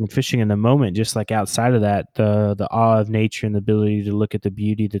to hunting and fishing in the moment. Just like outside of that, the awe of nature and the ability to look at the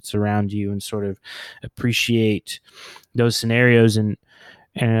beauty that's around you and sort of appreciate those scenarios. And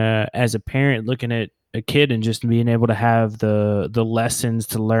as a parent looking at a kid and just being able to have the lessons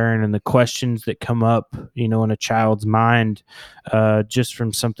to learn and the questions that come up, in a child's mind, just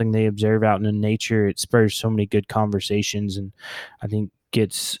from something they observe out in nature, it spurs so many good conversations, and I think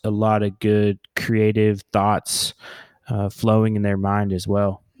gets a lot of good creative thoughts flowing in their mind as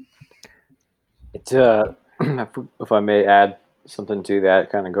well. It's if I may add something to that,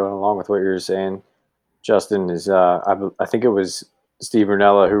 kind of going along with what you're saying, Justin, is I think it was Steve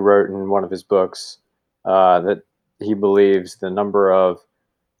Rinella who wrote in one of his books that he believes the number of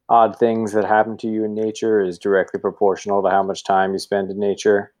odd things that happen to you in nature is directly proportional to how much time you spend in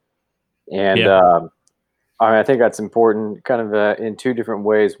nature. And I think that's important kind of in two different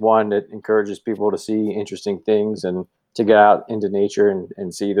ways. One, it encourages people to see interesting things and to get out into nature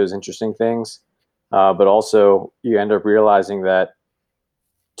and see those interesting things. But also you end up realizing that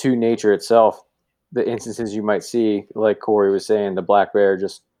to nature itself, the instances you might see, like Corey was saying, the black bear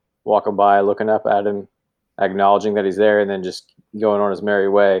just walking by, looking up at him, acknowledging that he's there, and then just going on his merry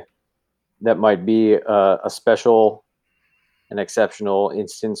way. That might be a special, an exceptional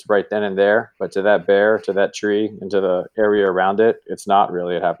instance right then and there. But to that bear, to that tree, and to the area around it, it's not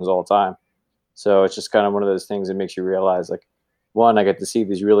really. It happens all the time. So it's just kind of one of those things that makes you realize, like, one, I get to see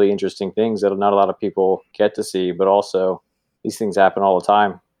these really interesting things that not a lot of people get to see, but also these things happen all the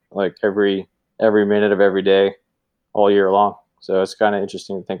time, like every minute of every day, all year long. So it's kind of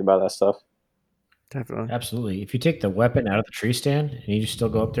interesting to think about that stuff. Definitely. Absolutely. If you take the weapon out of the tree stand and you just still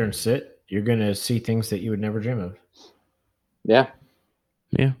go up there and sit, you're going to see things that you would never dream of. Yeah.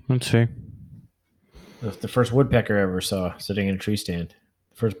 Yeah, that's fair. The first woodpecker I ever saw sitting in a tree stand.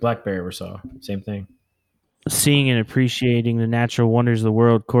 The first black bear I ever saw, same thing. Seeing and appreciating the natural wonders of the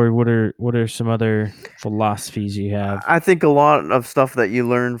world, Corey, what are some other philosophies you have? I think a lot of stuff that you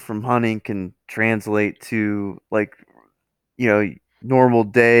learn from hunting can translate to, like, normal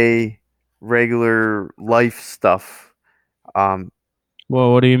day, regular life stuff. Well,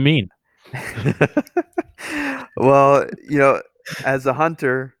 what do you mean? Well, as a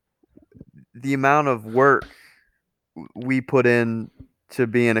hunter, the amount of work we put in to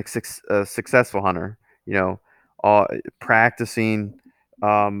being a successful hunter, practicing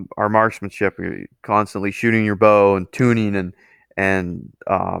our marksmanship, you're constantly shooting your bow and tuning and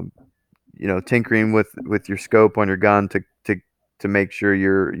tinkering with your scope on your gun to make sure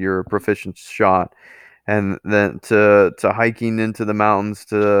you're a proficient shot, and then to hiking into the mountains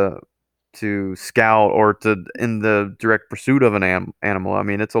to scout or to in the direct pursuit of an animal. I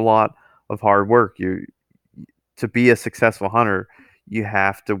mean, it's a lot of hard work. To be a successful hunter, you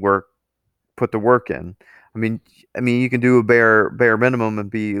have to put the work in. I mean, you can do a bare minimum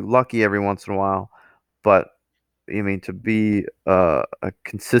and be lucky every once in a while, but I mean, to be a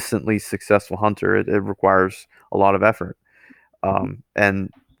consistently successful hunter, it requires a lot of effort. And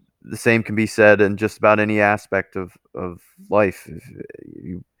the same can be said in just about any aspect of life.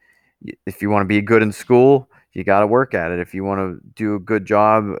 If you want to be good in school, you got to work at it. If you want to do a good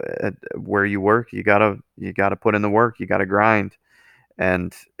job at where you work, you gotta put in the work. You got to grind.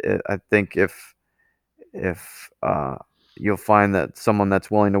 And I think if you'll find that someone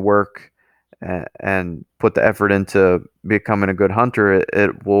that's willing to work and put the effort into becoming a good hunter,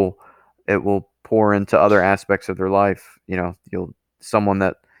 it will pour into other aspects of their life. Someone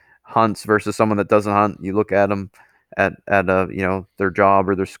that hunts versus someone that doesn't hunt, you look at them at their job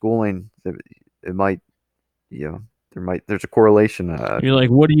or their schooling, it might, there's a correlation. You're like,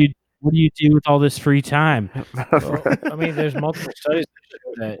 what do you do with all this free time? Well, I mean, there's multiple studies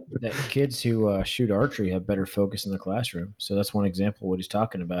that show that kids who shoot archery have better focus in the classroom. So that's one example of what he's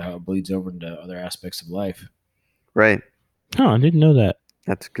talking about, how it bleeds over into other aspects of life. Right. Oh, I didn't know that.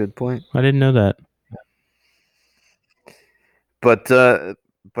 That's a good point. I didn't know that. But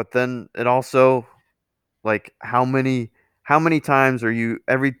then it also, like, how many times are you,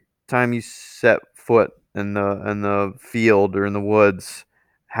 every time you set foot in the field or in the woods,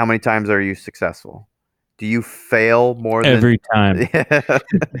 how many times are you successful? Do you fail more every time?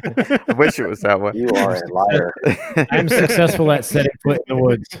 I wish it was that way. You are a liar. I'm successful at setting foot in the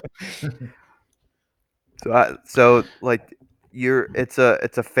woods. So like it's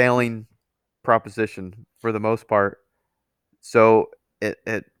a failing proposition for the most part. So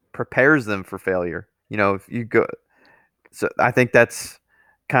it prepares them for failure. If you go, so I think that's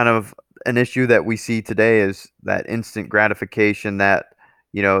kind of an issue that we see today, is that instant gratification, that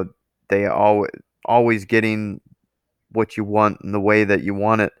they always getting what you want in the way that you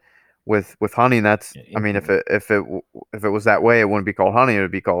want it. With hunting, that's, I mean, if it was that way, it wouldn't be called hunting. It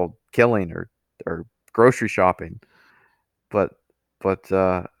would be called killing or grocery shopping. But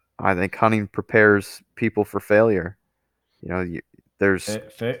I think hunting prepares people for failure. There's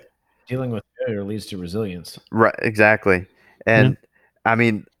dealing with failure leads to resilience. Right, exactly. And I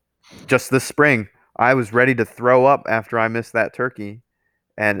mean, just this spring, I was ready to throw up after I missed that turkey,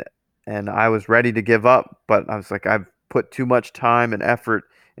 and I was ready to give up, but I was like, I've put too much time and effort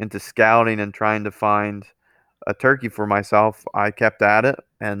into scouting and trying to find a turkey for myself. I kept at it,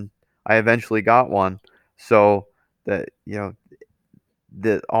 and I eventually got one. So that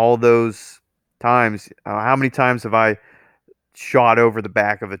that all those times, how many times have I shot over the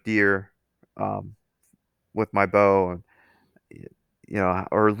back of a deer with my bow, and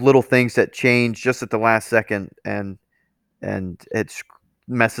or little things that change just at the last second, and it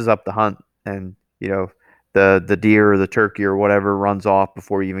messes up the hunt, and the deer or the turkey or whatever runs off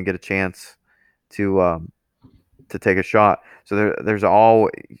before you even get a chance to take a shot. So there's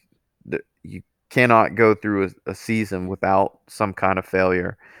always, you cannot go through a season without some kind of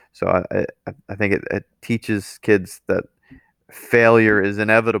failure. So I think it teaches kids that failure is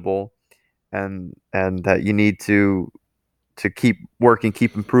inevitable, and that you need to keep working,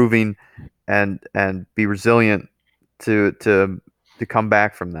 keep improving, and be resilient to come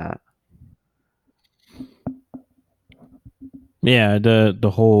back from that. Yeah,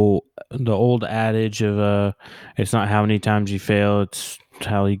 the old adage of it's not how many times you fail, it's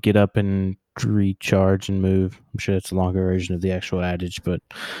how you get up and recharge and move. I'm sure it's a longer version of the actual adage, but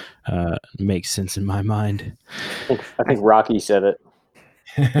it makes sense in my mind. I think Rocky said it.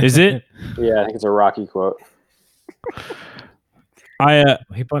 Is it? Yeah, I think it's a Rocky quote.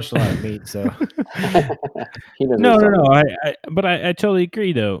 He punched a lot of meat, so He knows No. what he's talking about. But I totally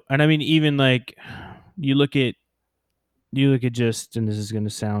agree though, and I mean even like you look at just, and this is going to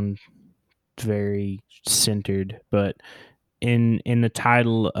sound very centered, but in the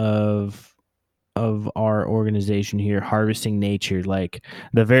title of our organization here, Harvesting Nature, like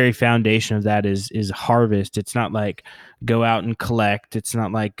the very foundation of that is harvest. It's not like go out and collect. It's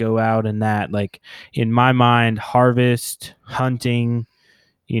not like go out and that. Like in my mind, harvest, hunting,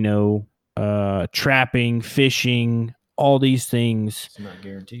 trapping, fishing, all these things. it's not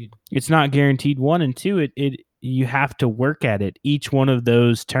guaranteed. It's not guaranteed. One, and two, it you have to work at it. Each one of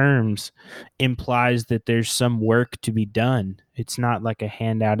those terms implies that there's some work to be done. It's not like a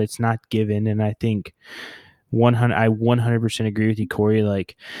handout. It's not given. And I think I 100% agree with you, Corey.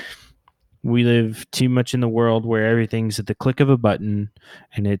 Like we live too much in the world where everything's at the click of a button,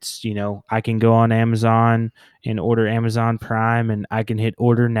 and it's, I can go on Amazon and order Amazon Prime, and I can hit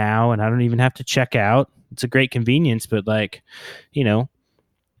order now, and I don't even have to check out. It's a great convenience, but like,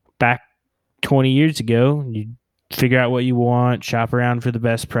 back 20 years ago, you figure out what you want, shop around for the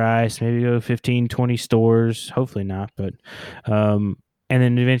best price, maybe go 15, 20 stores, hopefully not, but and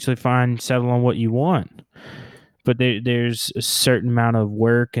then eventually settle on what you want. But there's a certain amount of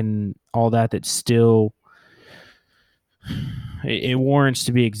work and all that still it warrants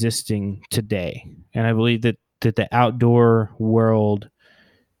to be existing today. And I believe that the outdoor world,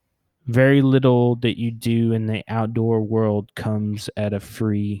 very little that you do in the outdoor world comes at a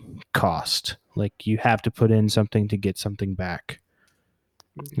free cost. Like you have to put in something to get something back.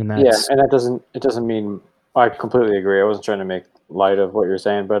 And that's, and it doesn't mean, I completely agree. I wasn't trying to make light of what you're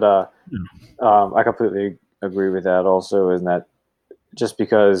saying, but I completely agree with that also, in that just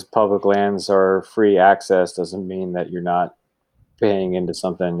because public lands are free access doesn't mean that you're not paying into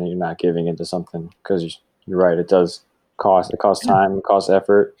something, that you're not giving into something, because you're right, it does cost. It costs time, it costs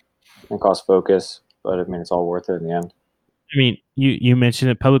effort, and costs focus, but I mean, it's all worth it in the end. I mean, you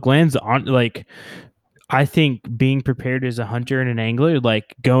mentioned that public lands aren't like, I think being prepared as a hunter and an angler,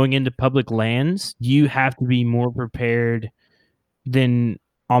 like going into public lands, you have to be more prepared than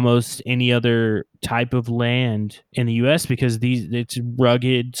almost any other type of land in the U.S. because it's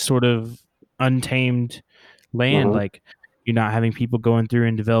rugged, sort of untamed land. Mm-hmm. Like you're not having people going through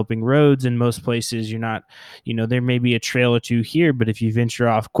and developing roads in most places. You're not, there may be a trail or two here, but if you venture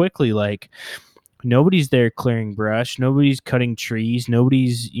off quickly, like nobody's there clearing brush, nobody's cutting trees,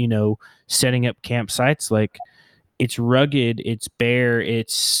 nobody's, setting up campsites. Like it's rugged, it's bare,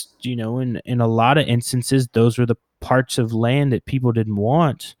 it's, in a lot of instances, those were the parts of land that people didn't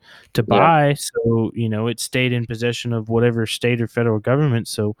want to buy. Yeah. So, it stayed in possession of whatever state or federal government.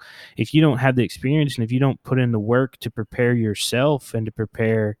 So if you don't have the experience and if you don't put in the work to prepare yourself and to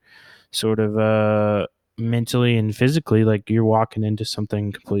prepare sort of mentally and physically, like you're walking into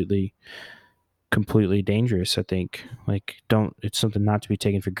something completely dangerous. I think it's something not to be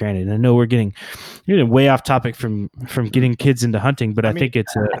taken for granted. And I know we're getting way off topic from getting kids into hunting, but I think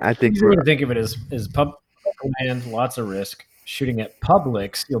it's I think you're going to think of it as public land, lots of risk. Shooting at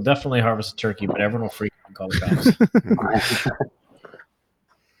Publix, you'll definitely harvest a turkey, but everyone will freak out and call the cops.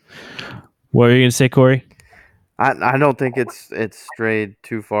 What were you going to say, Corey? I don't think it's strayed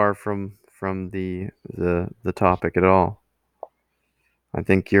too far from the topic at all. I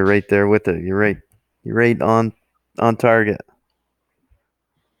think you're right there with it. You're right on target.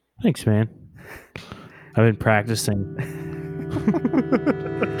 Thanks, man. I've been practicing.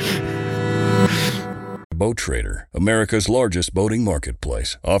 Boat Trader, America's largest boating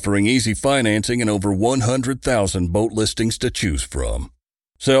marketplace, offering easy financing and over 100,000 boat listings to choose from.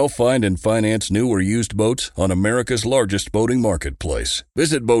 Sell, find, and finance new or used boats on America's largest boating marketplace.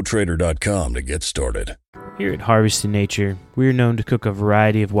 Visit BoatTrader.com to get started. Here at Harvesting Nature, we are known to cook a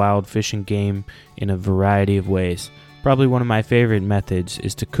variety of wild fish and game in a variety of ways. Probably one of my favorite methods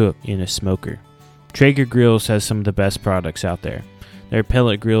is to cook in a smoker. Traeger Grills has some of the best products out there. Their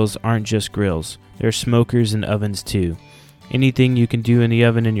pellet grills aren't just grills, they're smokers and ovens too. Anything you can do in the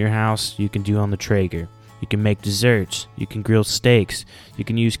oven in your house, you can do on the Traeger. You can make desserts, you can grill steaks, you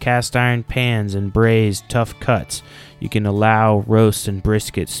can use cast iron pans and braise tough cuts. You can allow roasts and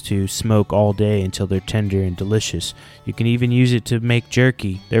briskets to smoke all day until they're tender and delicious. You can even use it to make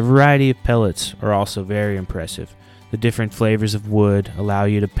jerky. Their variety of pellets are also very impressive. The different flavors of wood allow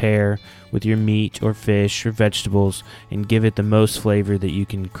you to pair with your meat or fish or vegetables and give it the most flavor that you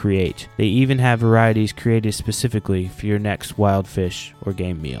can create. They even have varieties created specifically for your next wild fish or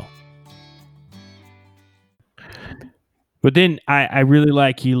game meal. But then I really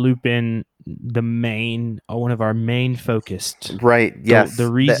like you loop in the main, one of our main focused. Right. Yes. The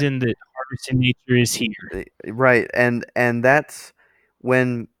reason that Harvesting Nature is here. Right. And that's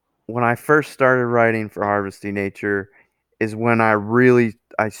when I first started writing for Harvesting Nature is when I really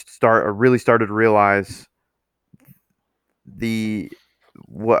started to realize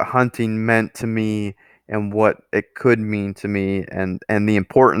what hunting meant to me and what it could mean to me and the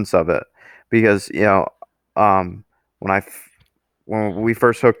importance of it. Because, when we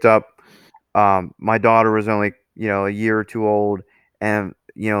first hooked up, my daughter was only, a year or two old, and,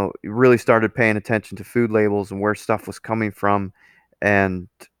 really started paying attention to food labels and where stuff was coming from. And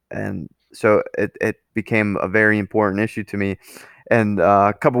so it became a very important issue to me. And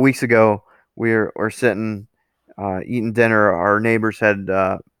a couple weeks ago, we're sitting eating dinner. Our neighbors had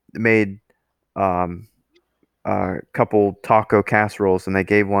made a couple taco casseroles, and they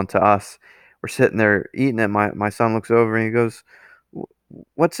gave one to us. We're sitting there eating it. My son looks over and he goes,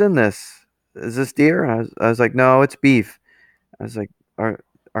 "What's in this? Is this deer?" I was like, "No, it's beef." I was like,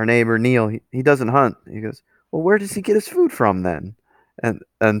 our neighbor Neil, he doesn't hunt. He goes, "Well, where does he get his food from then?"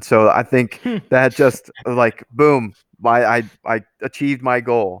 And so I think that just like boom, I achieved my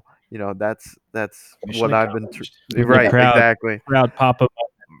goal. That's Mission what I've been accomplished. right. Proud- Exactly. Proud Papa.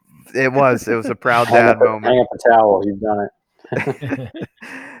 It was a proud Hang dad up, moment. hang up a towel. You've done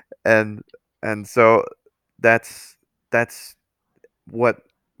it. and so that's what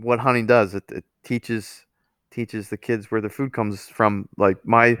hunting does. It teaches the kids where their food comes from. Like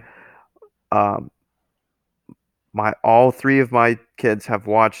my all three of my kids have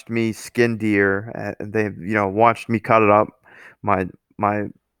watched me skin deer, and they've watched me cut it up. My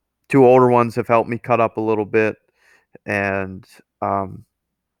two older ones have helped me cut up a little bit, and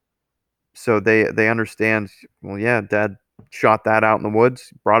so they understand. Well, yeah, Dad shot that out in the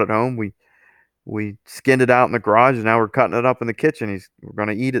woods, brought it home. We skinned it out in the garage, and now we're cutting it up in the kitchen. We're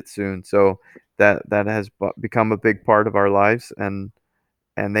going to eat it soon. So that has become a big part of our lives, and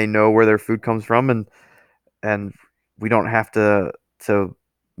they know where their food comes from, and we don't have to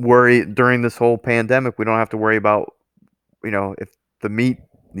worry during this whole pandemic. We don't have to worry about if the meat,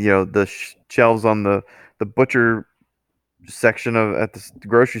 the shelves on the butcher section at the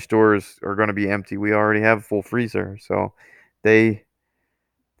grocery stores are going to be empty. We already have a full freezer, so they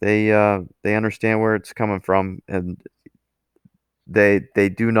understand where it's coming from, and they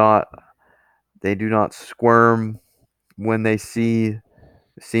do not squirm when they see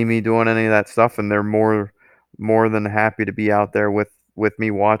me doing any of that stuff, and they're more than happy to be out there with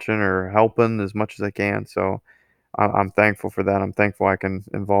me watching or helping as much as I can. So I'm thankful for that. I'm thankful I can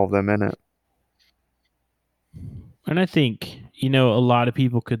involve them in it. And I think, a lot of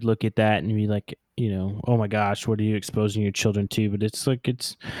people could look at that and be like, oh my gosh, what are you exposing your children to? But it's like,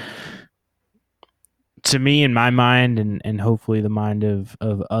 it's to me, in my mind, and hopefully the mind of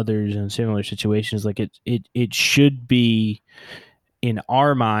others in similar situations, like it should be in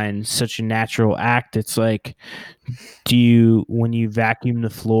our minds such a natural act. It's like, when you vacuum the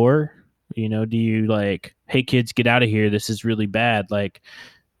floor, do you like, hey kids, get out of here, this is really bad? Like,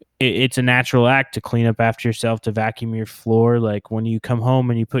 it's a natural act to clean up after yourself, to vacuum your floor. Like when you come home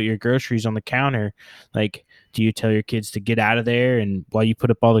and you put your groceries on the counter, like, do you tell your kids to get out of there and while you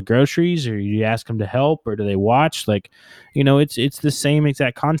put up all the groceries, or you ask them to help, or do they watch? Like, it's the same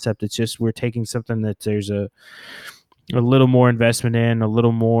exact concept. It's just we're taking something that there's a little more investment in, a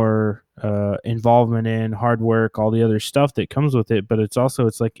little more involvement in, hard work, all the other stuff that comes with it. But it's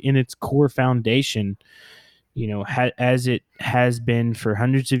like in its core foundation, as it has been for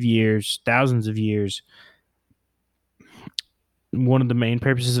hundreds of years, thousands of years, one of the main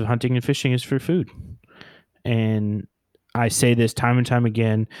purposes of hunting and fishing is for food. And I say this time and time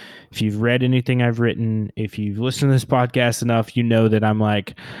again. If you've read anything I've written, if you've listened to this podcast enough, you know that I'm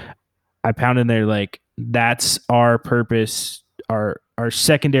like, I pound in there, like, that's our purpose. Our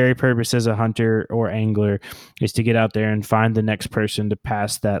secondary purpose as a hunter or angler is to get out there and find the next person to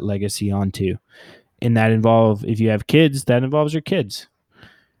pass that legacy on to. And that if you have kids, that involves your kids.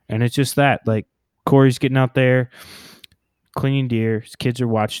 And it's just that, like, Corey's getting out there, cleaning deer. His kids are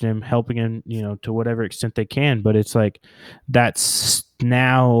watching him, helping him, to whatever extent they can. But it's like that's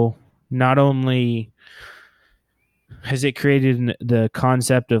now not only has it created the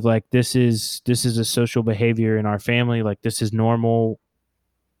concept of like this is a social behavior in our family, like this is normal.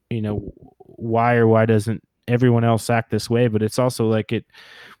 Why doesn't everyone else act this way? But it's also like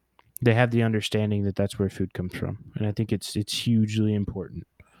they have the understanding that that's where food comes from, and I think it's hugely important.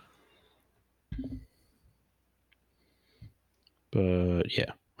 But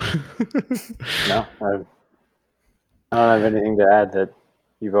yeah. No, I don't have anything to add that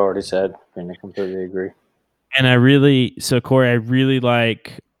you've already said. I completely agree. And Corey, I really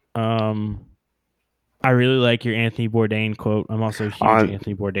like your Anthony Bourdain quote. I'm also a huge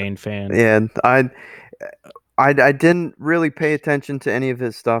Anthony Bourdain fan. And I didn't really pay attention to any of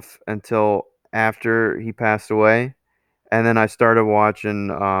his stuff until after he passed away. And then I started watching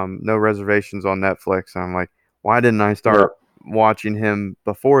No Reservations on Netflix. And I'm like, why didn't I start watching him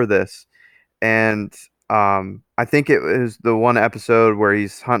before this? And I think it was the one episode where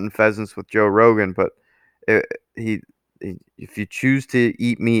he's hunting pheasants with Joe Rogan. But if you choose to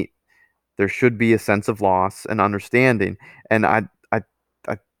eat meat, there should be a sense of loss and understanding. And I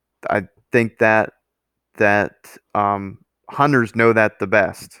think that hunters know that the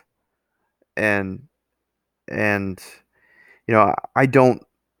best. And I'm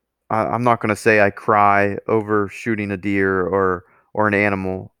not going to say I cry over shooting a deer or an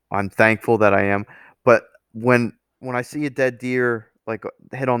animal. I'm thankful that I am. But when I see a dead deer like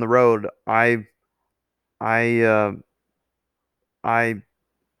hit on the road, I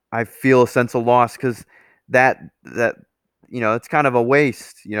feel a sense of loss because that it's kind of a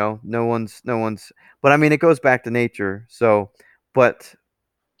waste. No one's. But I mean, it goes back to nature. So, but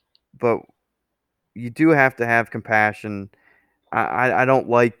you do have to have compassion. I don't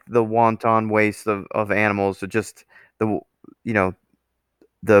like the wanton waste of animals. So just the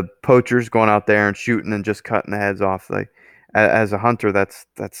poachers going out there and shooting and just cutting the heads off. Like as a hunter, that's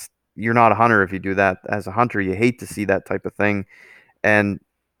you're not a hunter if you do that. As a hunter, you hate to see that type of thing. And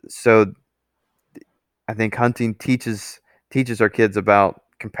so I think hunting teaches our kids about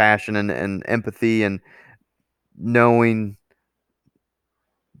compassion and empathy and knowing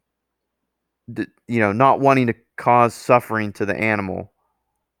not wanting to cause suffering to the animal.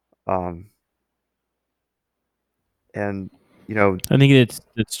 And I think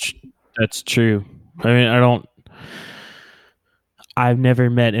that's true. I mean, I've never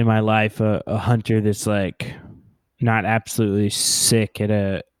met in my life a hunter that's like not absolutely sick at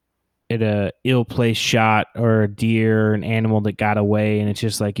a ill-placed shot or a deer or an animal that got away, and it's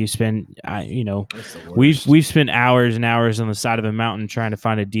just like you spend we've spent hours and hours on the side of a mountain trying to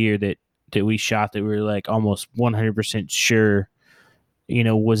find a deer that we shot that we were like almost 100% sure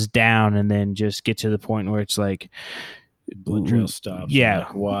was down, and then just get to the point where it's like blood trail stops. Yeah.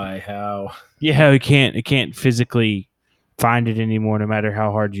 Like, why? How? Yeah, it can't physically find it anymore, no matter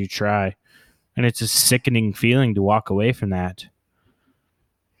how hard you try. And it's a sickening feeling to walk away from that.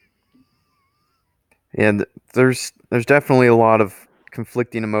 And there's definitely a lot of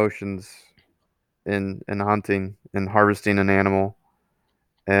conflicting emotions in hunting and harvesting an animal.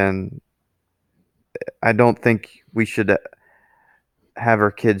 And I don't think we should have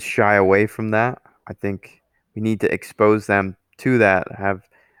our kids shy away from that. I think we need to expose them to that,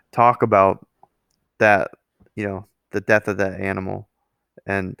 talk about that, the death of that animal,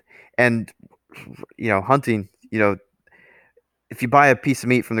 and hunting. If you buy a piece of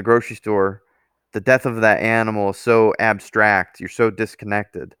meat from the grocery store, the death of that animal is so abstract. You're so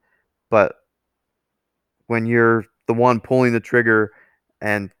disconnected. But when you're the one pulling the trigger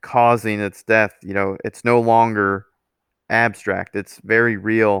and causing its death, it's no longer abstract. It's very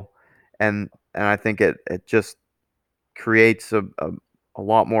real, and I think it just creates a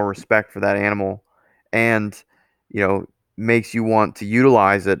lot more respect for that animal, and makes you want to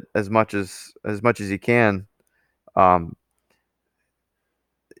utilize it as much as you can.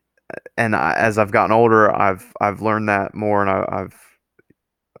 And as I've gotten older, I've learned that more, and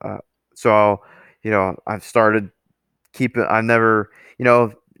I've started keeping. I never,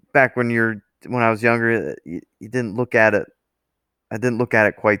 back when I was younger, you didn't look at it. I didn't look at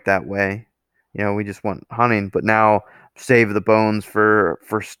it quite that way. We just went hunting, but now save the bones for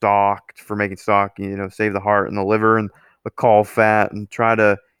stock, for making stock. Save the heart and the liver and the caul fat, and try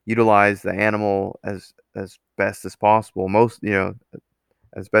to utilize the animal as best as possible.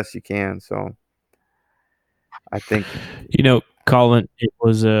 As best you can. So I think Colin, it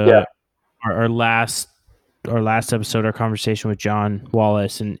was our last episode, our conversation with John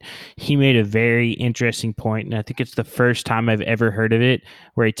Wallace, and he made a very interesting point, and I think it's the first time I've ever heard of it,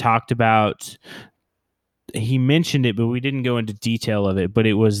 where he talked about he mentioned it, but we didn't go into detail of it. But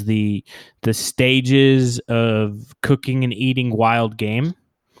it was the stages of cooking and eating wild game.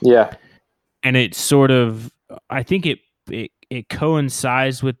 Yeah. And it sort of, I think it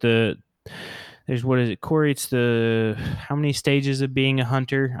coincides with there's, what is it, Corey? It's how many stages of being a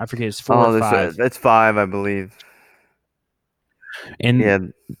hunter? I forget. It's 4 or 5. It's 5, I believe. And yeah,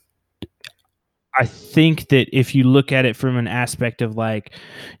 I think that if you look at it from an aspect of like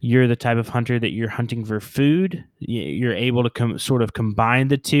you're the type of hunter that you're hunting for food, you're able to sort of combine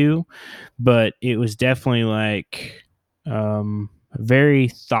the two. But it was definitely like very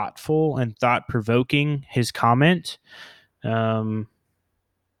thoughtful and thought-provoking, his comment.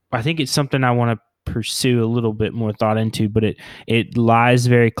 I think it's something I want to pursue a little bit more thought into, but it lies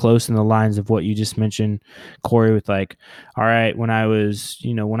very close in the lines of what you just mentioned, Corey, with like, all right, when I was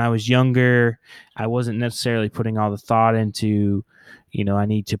younger, I wasn't necessarily putting all the thought into, I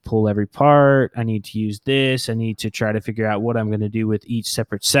need to pull every part, I need to use this, I need to try to figure out what I'm going to do with each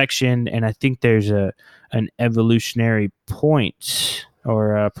separate section. And I think there's an evolutionary point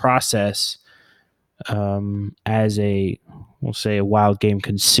or a process as we'll say a wild game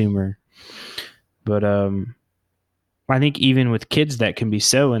consumer. But I think even with kids that can be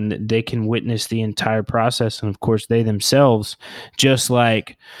so, and they can witness the entire process. And of course they themselves, just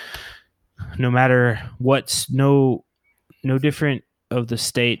like no matter what's no different of the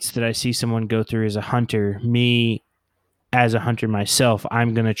states that I see someone go through as a hunter, me as a hunter myself,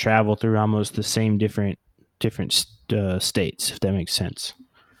 I'm going to travel through almost the same different states, if that makes sense.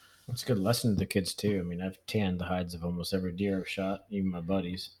 It's a good lesson to the kids too. I mean, I've tanned the hides of almost every deer I've shot, even my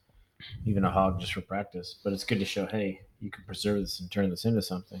buddies, even a hog just for practice. But it's good to show, hey, you can preserve this and turn this into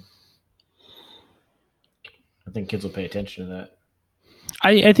something. I think kids will pay attention to that.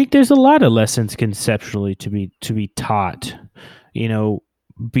 I think there's a lot of lessons conceptually to be taught,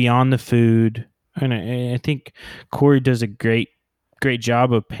 beyond the food. And I think Corey does a great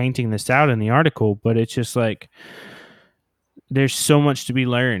job of painting this out in the article, but it's just like, there's so much to be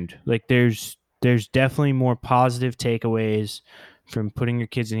learned. Like there's definitely more positive takeaways from putting your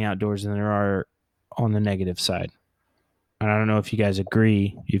kids in the outdoors than there are on the negative side. And I don't know if you guys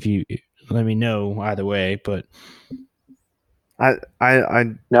agree. If you let me know either way, but I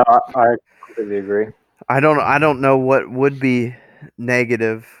completely agree. I don't know what would be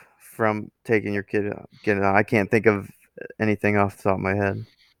negative from taking your kid out. I can't think of anything off the top of my head.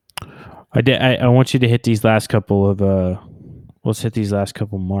 I want you to hit these last couple of let's hit these last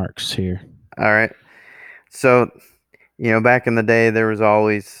couple marks here. All right. So, back in the day, there was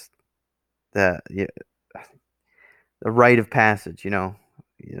always the rite of passage,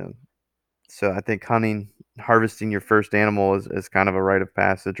 So I think harvesting your first animal is kind of a rite of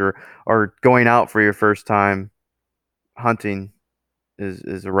passage, or going out for your first time hunting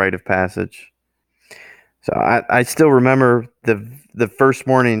is a rite of passage. So I still remember the first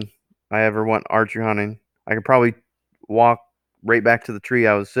morning I ever went archery hunting. I could probably walk right back to the tree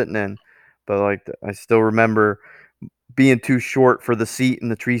I was sitting in, but I still remember being too short for the seat in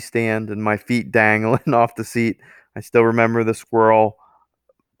the tree stand and my feet dangling off the seat. I still remember the squirrel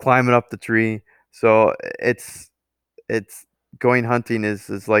climbing up the tree. So it's going hunting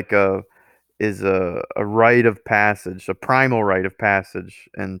is like a rite of passage, a primal rite of passage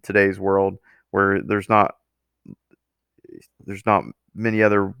in today's world, where there's not many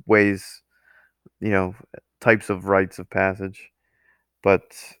other ways, types of rites of passage. But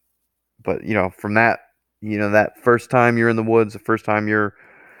from that, that first time you're in the woods, the first time you're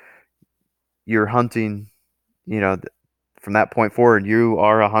hunting, from that point forward, you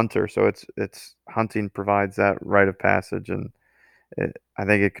are a hunter. So it's hunting provides that rite of passage, and I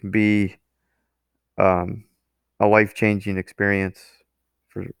think it can be a life-changing experience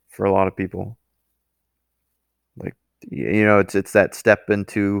for a lot of people. Like, it's that step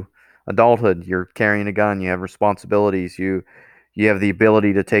into adulthood. You're carrying a gun. You have responsibilities. You have the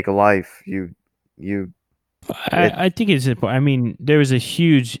ability to take a life. I think it's important. I mean, there was a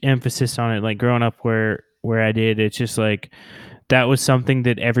huge emphasis on it, like growing up where I did. It's just like that was something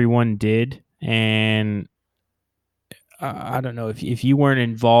that everyone did, and I don't know if you weren't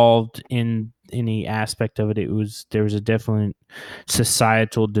involved in any aspect of it. There was a definite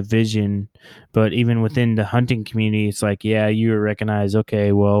societal division, but even within the hunting community, it's like, yeah, you were recognized.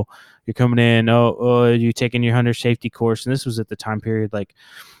 Okay, well, you're coming in. Oh, you're taking your hunter safety course, and this was at the time period like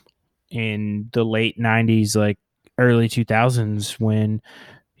in the late 90s, like early 2000s, when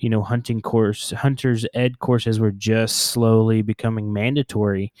hunters ed courses were just slowly becoming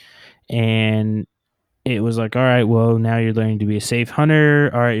mandatory. And it was like, all right, well, now you're learning to be a safe hunter.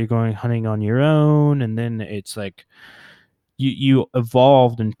 All right, you're going hunting on your own. And then it's like you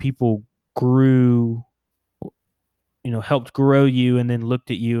evolved and people grew helped grow you and then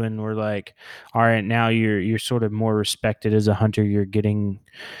looked at you and were like, all right, now you're sort of more respected as a hunter. You're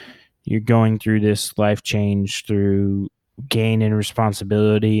going through this life change through gain and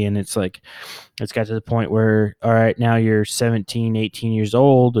responsibility. And it's like, it's got to the point where, all right, now you're 17, 18 years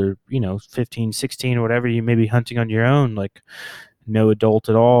old, or, 15, 16, or whatever. You may be hunting on your own, like no adult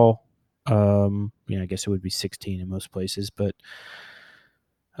at all. I guess it would be 16 in most places, but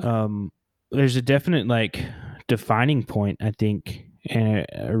there's a definite like defining point, I think, and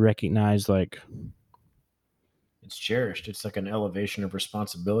I recognize like It's cherished. It's like an elevation of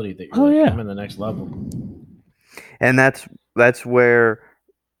responsibility that you're Oh, like, yeah. I'm in the next level. And that's where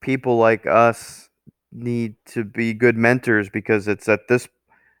people like us need to be good mentors, because it's at this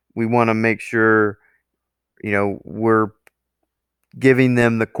we want to make sure we're giving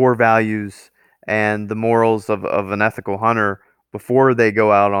them the core values and the morals of an ethical hunter before they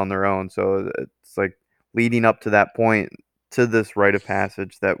go out on their own. So it's like leading up to that point, to this rite of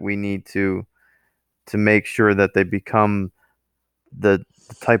passage, that we need to make sure that they become the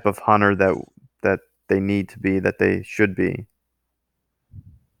type of hunter that they need to be, that they should be.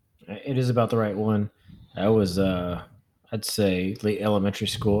 It is about the right one. I was, I'd say, late elementary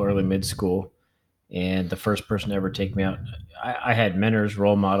school, early mid school, and the first person to ever take me out. I had mentors,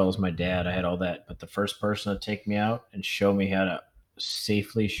 role models, my dad. I had all that, but the first person to take me out and show me how to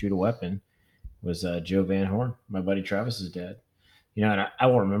safely shoot a weapon was Joe Van Horn, my buddy Travis's dad. And I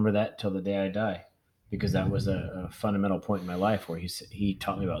won't remember that till the day I die, because that was a fundamental point in my life where he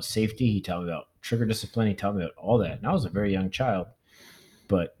taught me about safety, he taught me about trigger discipline, he taught me about all that. And I was a very young child,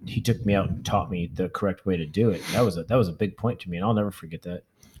 but he took me out and taught me the correct way to do it. That was a big point to me, and I'll never forget that.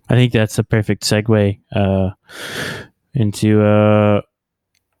 I think that's a perfect segue into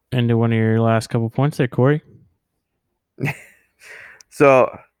one of your last couple points there, Corey.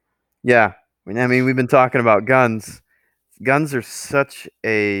 So, yeah, I mean, we've been talking about guns. Guns are such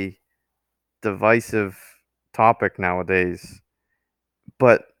a divisive topic nowadays.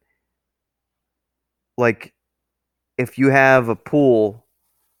 But, like, if you have a pool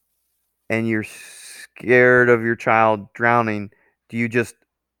and you're scared of your child drowning, do you just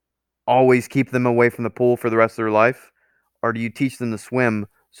always keep them away from the pool for the rest of their life? Or do you teach them to swim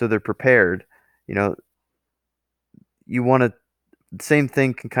so they're prepared? You want to, the same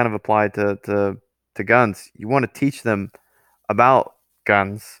thing can kind of apply to guns. You want to teach them about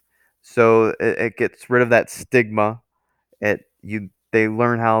guns so it gets rid of that stigma. They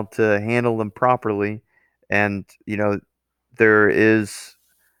learn how to handle them properly, and there is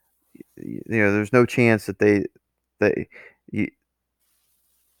there's no chance that the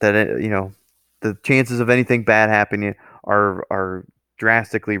chances of anything bad happening are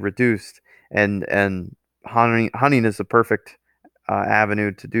drastically reduced, and hunting is a perfect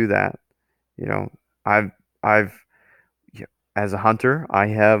avenue to do that. I've as a hunter, I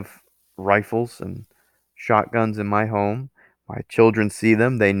have rifles and shotguns in my home. My children see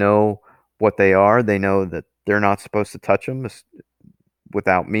them. They know what they are. They know that they're not supposed to touch them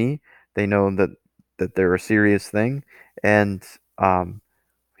without me. They know that they're a serious thing. And,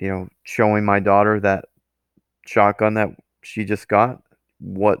 showing my daughter that shotgun that she just got,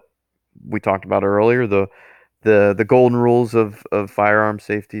 what we talked about earlier, the golden rules of firearm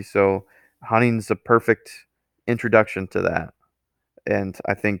safety. So hunting's a perfect introduction to that. And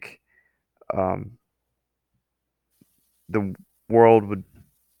I think the world would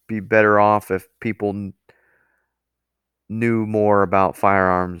be better off if people knew more about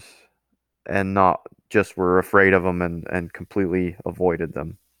firearms and not just were afraid of them and completely avoided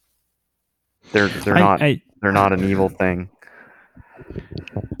them. They're not an evil thing.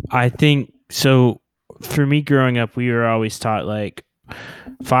 I think so. For me, growing up, we were always taught like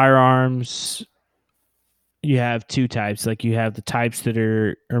firearms. You have two types. Like you have the types that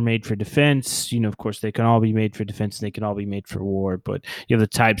are made for defense. Of course, they can all be made for defense and they can all be made for war. But you have the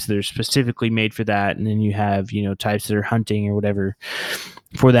types that are specifically made for that, and then you have types that are hunting or whatever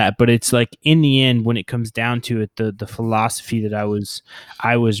for that. But it's like in the end, when it comes down to it, the philosophy that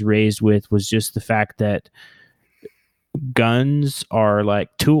I was raised with was just the fact that guns are like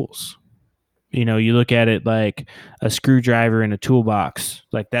tools. You look at it like a screwdriver in a toolbox.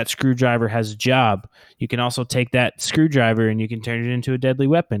 Like that screwdriver has a job. You can also take that screwdriver and you can turn it into a deadly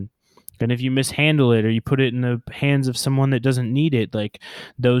weapon. And if you mishandle it or you put it in the hands of someone that doesn't need it, like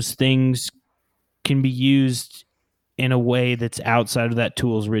those things can be used in a way that's outside of that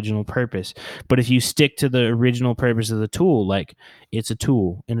tool's original purpose. But if you stick to the original purpose of the tool, like it's a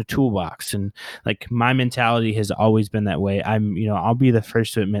tool in a toolbox. And like my mentality has always been that way. I'll be the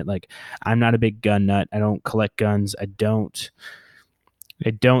first to admit, like I'm not a big gun nut. I don't collect guns. I don't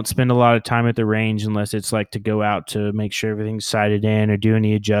I don't spend a lot of time at the range unless it's like to go out to make sure everything's sighted in or do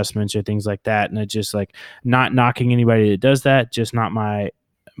any adjustments or things like that. And it's just like not knocking anybody that does that, just not my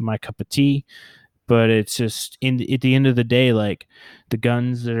cup of tea. But it's just at the end of the day, like the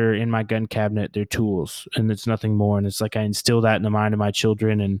guns that are in my gun cabinet, they're tools and it's nothing more. And it's like I instill that in the mind of my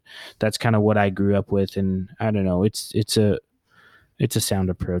children, and that's kind of what I grew up with. And I don't know, it's a sound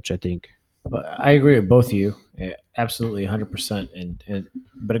approach, I think. But I agree with both of you, absolutely 100%. And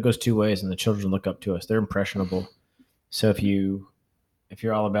but it goes two ways, and the children look up to us. They're impressionable. So if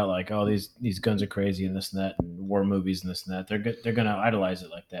you're all about like, oh, these guns are crazy and this and that, and war movies and this and that, they're gonna idolize it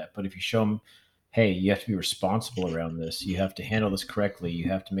like that. But if you show them, hey, you have to be responsible around this. You have to handle this correctly. You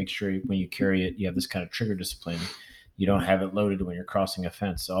have to make sure when you carry it, you have this kind of trigger discipline. You don't have it loaded when you're crossing a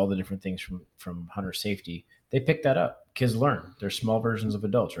fence. All the different things from hunter safety, they pick that up. Kids learn. They're small versions of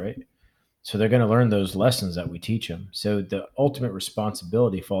adults, right? So they're going to learn those lessons that we teach them. So the ultimate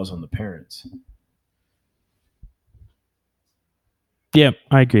responsibility falls on the parents. Yeah,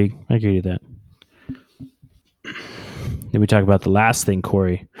 I agree. I agree with that. Then we talk about the last thing,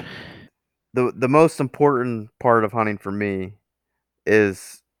 Corey. The most important part of hunting for me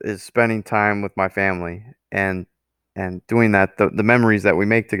is spending time with my family and doing that, the memories that we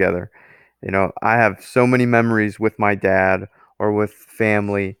make together. You know, I have so many memories with my dad or with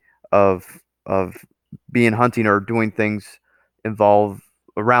family of being hunting or doing things involved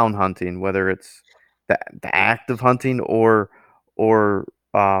around hunting, whether it's the act of hunting or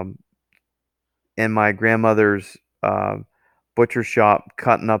um, in my grandmother's butcher shop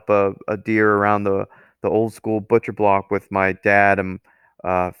cutting up a deer around the old school butcher block with my dad and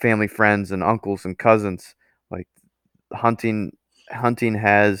family friends and uncles and cousins. Like hunting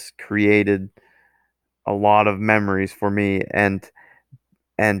has created a lot of memories for me, and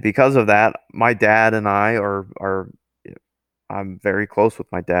because of that, my dad and I are I'm very close with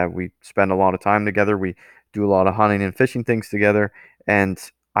my dad. We spend a lot of time together. We do a lot of hunting and fishing things together, and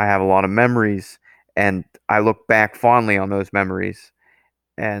I have a lot of memories, and I look back fondly on those memories.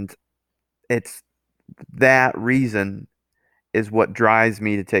 And it's that reason is what drives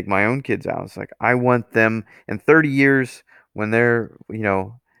me to take my own kids out. It's like I want them in 30 years when they're,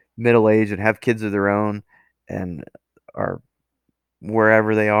 middle aged and have kids of their own and are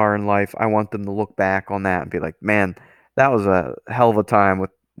wherever they are in life. I want them to look back on that and be like, man, that was a hell of a time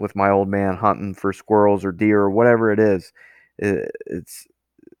with my old man hunting for squirrels or deer or whatever it is. It's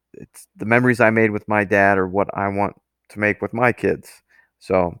the memories I made with my dad are what I want to make with my kids.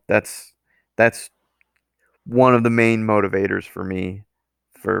 So that's one of the main motivators for me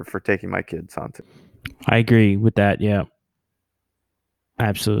for taking my kids hunting. I agree with that. Yeah,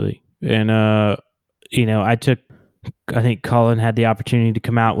 absolutely. And I think Colin had the opportunity to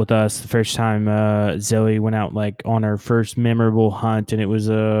come out with us the first time Zoe went out like on her first memorable hunt, and it was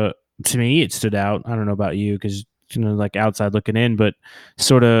to me it stood out. I don't know about you because like outside looking in, but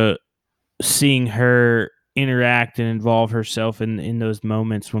sort of seeing her interact and involve herself in those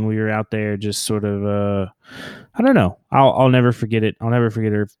moments when we were out there, just sort of I don't know. I'll never forget it. I'll never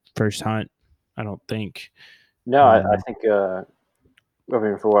forget her first hunt. I don't think. No, I think. I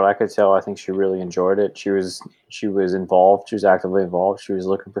mean, for what I could tell, I think she really enjoyed it. She was involved. She was actively involved. She was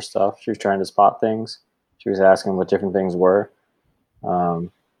looking for stuff. She was trying to spot things. She was asking what different things were.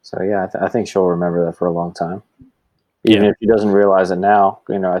 So yeah, I think she'll remember that for a long time. Even if she doesn't realize it now,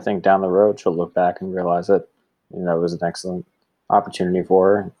 I think down the road she'll look back and realize that, it was an excellent opportunity for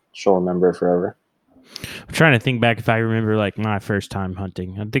her. She'll remember it forever. I'm trying to think back if I remember like my first time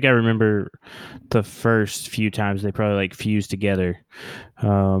hunting. I think I remember the first few times they probably like fused together.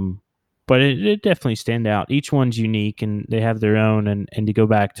 But it definitely stand out. Each one's unique and they have their own. And to go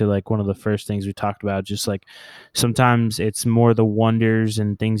back to like one of the first things we talked about, just like sometimes it's more the wonders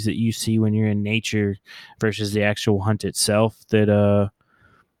and things that you see when you're in nature versus the actual hunt itself that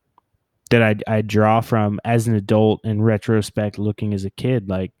I draw from as an adult in retrospect, looking as a kid,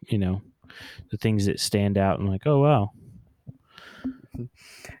 like, the things that stand out and like, oh, wow.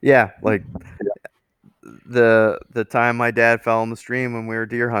 Yeah. Like the time my dad fell in the stream when we were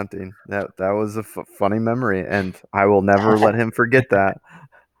deer hunting, that was a funny memory, and I will never let him forget that.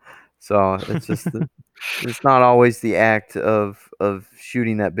 So it's just, it's not always the act of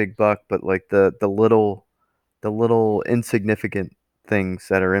shooting that big buck, but like the little insignificant things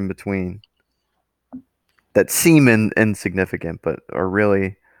that are in between that seem insignificant, but are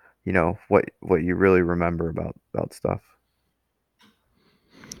really, what you really remember about stuff.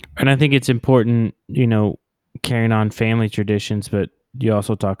 And I think it's important, carrying on family traditions, but you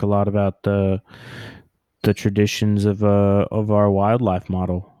also talk a lot about the traditions of our wildlife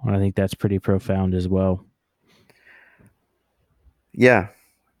model. And I think that's pretty profound as well. Yeah.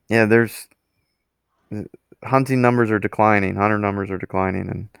 There's hunting numbers are declining, hunter numbers are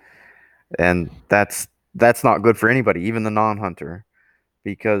declining, and that's not good for anybody, even the non-hunter,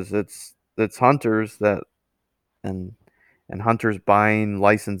 because it's hunters that and hunters buying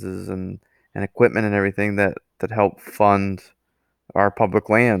licenses and equipment and everything that help fund our public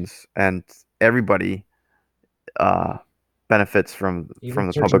lands, and everybody uh, benefits from Even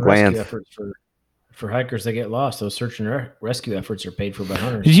the search and public rescue lands. efforts for hikers that get lost, those search and rescue efforts are paid for by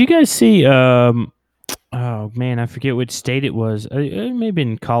hunters. Did you guys see? Oh man, I forget which state it was. Maybe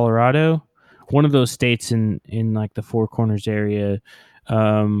in Colorado, one of those states in like the Four Corners area,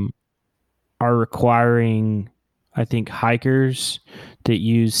 are requiring, I think, hikers that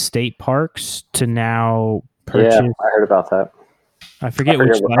use state parks to now purchase. Yeah, I heard about that. I forget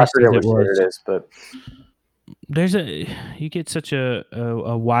which license it was. state it is, but You get such a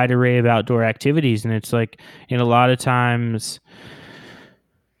wide array of outdoor activities, and it's like, in a lot of times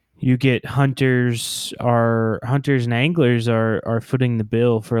you get hunters and anglers are footing the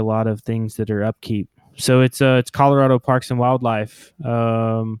bill for a lot of things that are upkeep. So it's Colorado Parks and Wildlife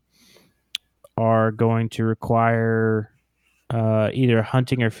are going to require either a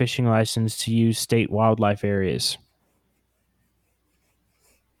hunting or fishing license to use state wildlife areas.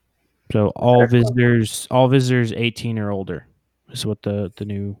 So all visitors 18 or older is what the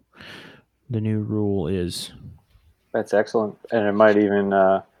new rule is. that's excellent, and it might even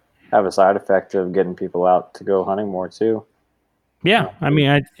have a side effect of getting people out to go hunting more too. Yeah, I mean,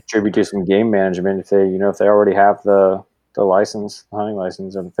 I contribute to some game management if they already have the license, the hunting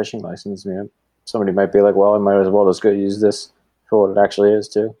license and the fishing license. Somebody might be like, well, I might as well just go use this for what it actually is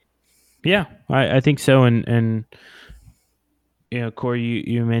too. Yeah, I think so. And Corey,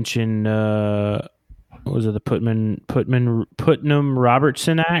 you mentioned what was it, the Putnam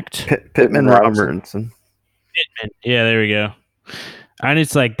Robertson Act? Pittman Robertson. Pittman. Yeah, there we go. And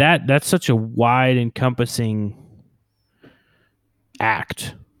it's like that's such a wide encompassing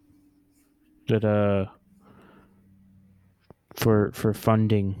act that for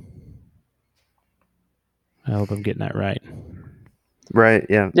funding. I hope I'm getting that right. Right,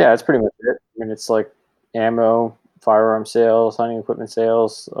 yeah. Yeah, that's pretty much it. I mean, it's like ammo, firearm sales, hunting equipment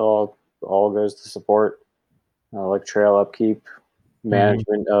sales, all goes to support like trail upkeep,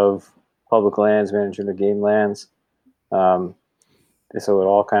 management of public lands, management of game lands. So it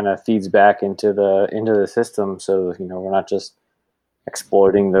all kind of feeds back into the system. So we're not just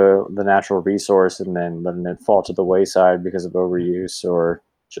exploiting the natural resource and then letting it fall to the wayside because of overuse or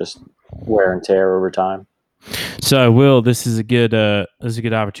just wear and tear over time. So this is a good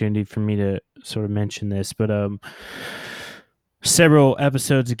opportunity for me to sort of mention this, but several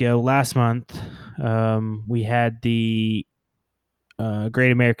episodes ago, last month, we had the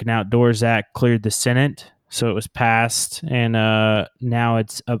Great American Outdoors Act cleared the Senate, so it was passed, and now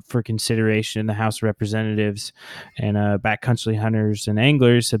it's up for consideration in the House of Representatives. And backcountry hunters and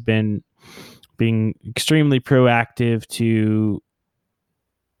anglers have been being extremely proactive to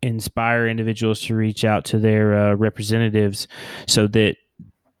inspire individuals to reach out to their representatives so that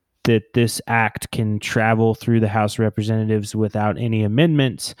this act can travel through the House of Representatives without any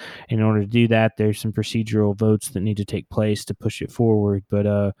amendments. In order to do that, there's some procedural votes that need to take place to push it forward. But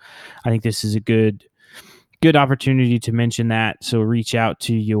I think this is a good opportunity to mention that. So reach out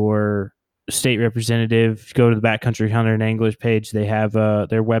to your state representative. Go to the Backcountry Hunter and Anglers page. They have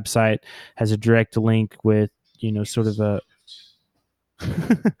their website has a direct link with sort of a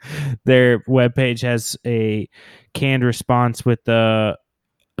their webpage has a canned response with a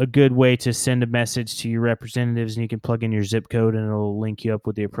good way to send a message to your representatives, and you can plug in your zip code and it'll link you up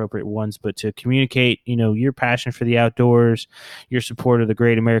with the appropriate ones. But to communicate, your passion for the outdoors, your support of the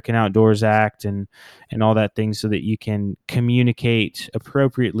Great American Outdoors Act and all that thing, so that you can communicate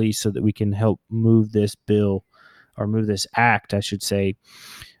appropriately so that we can help move this bill, or move this act, I should say,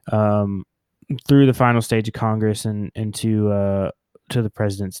 through the final stage of Congress and to the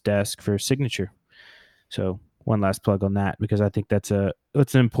president's desk for signature. So one last plug on that, because I think that's an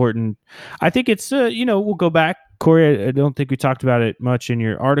important. I think it's we'll go back, Corey. I don't think we talked about it much in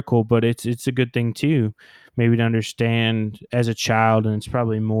your article, but it's a good thing too, maybe to understand as a child, and it's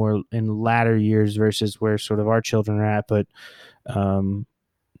probably more in latter years versus where sort of our children are at, but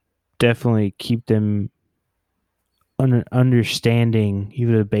definitely keep them understanding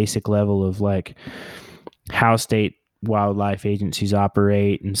even a basic level of like how state wildlife agencies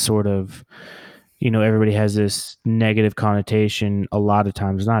operate, and sort of everybody has this negative connotation a lot of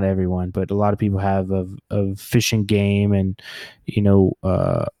times, not everyone, but a lot of people have of fishing game and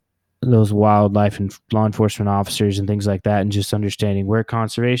those wildlife and law enforcement officers and things like that, and just understanding where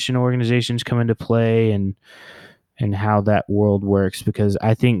conservation organizations come into play, and and how that world works, because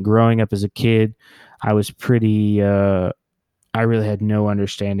I think growing up as a kid, I was pretty I really had no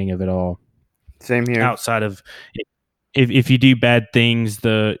understanding of it all Same here. outside of if you do bad things,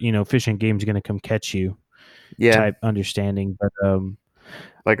 the fishing game's going to come catch you Yeah, type understanding. But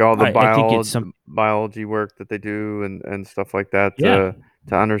like all the I think it's biology work that they do and stuff like that Yeah.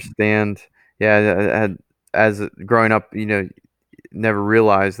 to understand. Yeah, I had, as growing up, never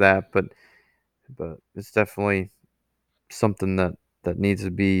realized that, but it's definitely something that needs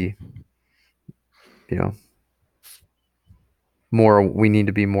to be, you know, we need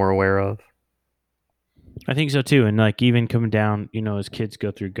to be more aware of. I think so too. And like even coming down, as kids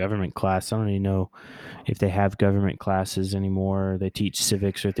go through government class, I don't even know if they have government classes anymore. They teach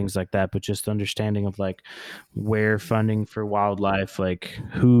civics or things like that, but just understanding of like where funding for wildlife, like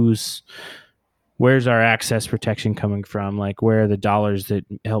where's our access protection coming from? Like where are the dollars that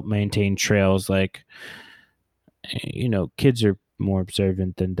help maintain trails? Like, kids are more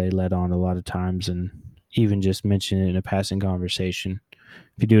observant than they let on a lot of times. And even just mention it in a passing conversation,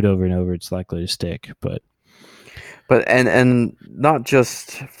 if you do it over and over, it's likely to stick. But and not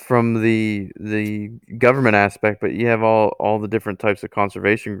just from the government aspect, but you have all the different types of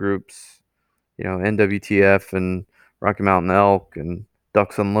conservation groups, NWTF and Rocky Mountain Elk and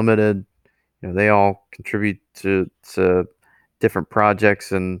Ducks Unlimited. They all contribute to different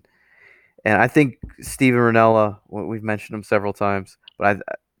projects, and I think Steven Rinella, we've mentioned him several times, but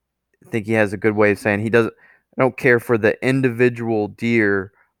I think he has a good way of saying I don't care for the individual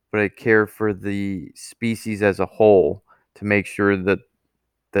deer, but I care for the species as a whole to make sure that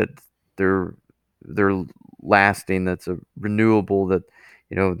they're lasting, that's a renewable, that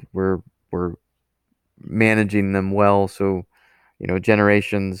we're managing them well, so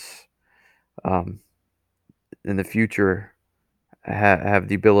generations in the future have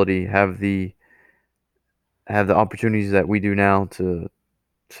the ability, have the opportunities that we do now to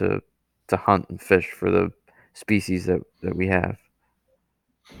hunt and fish for the species that we have.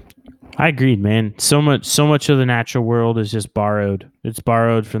 I agreed, man. So much of the natural world is just borrowed. It's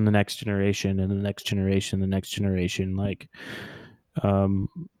borrowed from the next generation and the next generation, the next generation. Like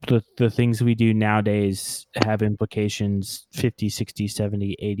the things we do nowadays have implications 50, 60,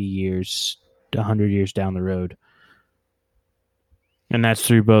 70, 80 years, 100 years down the road. And that's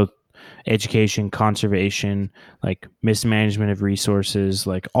through both education, conservation, like mismanagement of resources,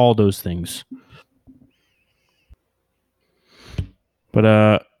 like all those things.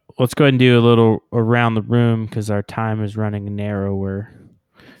 But let's go ahead and do a little around the room because our time is running narrower.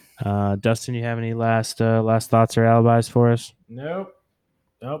 Dustin, you have any last thoughts or alibis for us? Nope.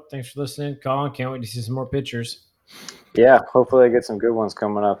 Thanks for listening, Colin. Can't wait to see some more pictures. Yeah, hopefully I get some good ones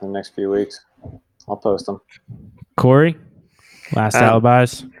coming up in the next few weeks. I'll post them. Corey, last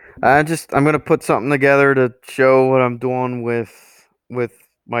alibis. I'm gonna put something together to show what I'm doing with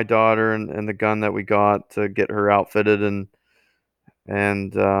my daughter and the gun that we got to get her outfitted,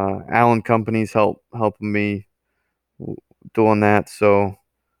 and Allen Company's helping me doing that, so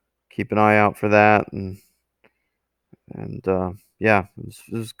keep an eye out for that, and yeah, it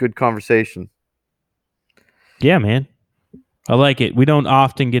was a good conversation. Yeah, man. I like it. We don't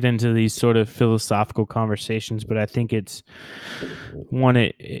often get into these sort of philosophical conversations, but I think it's one,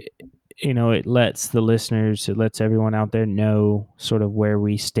 it lets the listeners, it lets everyone out there know sort of where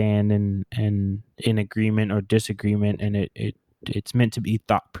we stand and in agreement or disagreement. And it's meant to be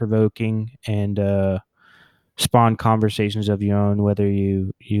thought provoking and spawn conversations of your own, whether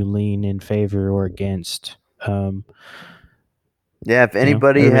you lean in favor or against. Yeah, if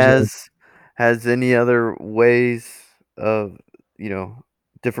anybody has any other ways of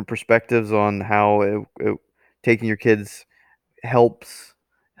different perspectives on how taking your kids helps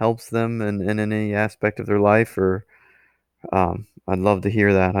them in any aspect of their life, or I'd love to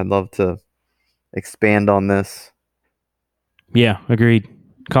hear that. I'd love to expand on this. Yeah, agreed.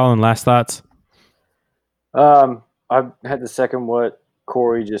 Colin, last thoughts? I had to second what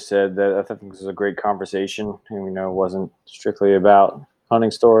Corey just said, that I think this was a great conversation, and it wasn't strictly about hunting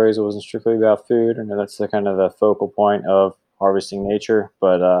stories. It wasn't strictly about food. And that's the kind of the focal point of Harvesting Nature.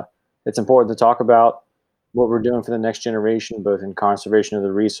 But it's important to talk about what we're doing for the next generation, both in conservation of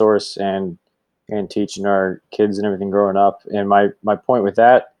the resource and teaching our kids and everything growing up. And my point with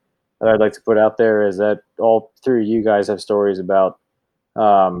that I'd like to put out there is that all three of you guys have stories about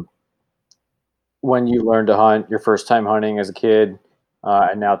when you learned to hunt, your first time hunting as a kid,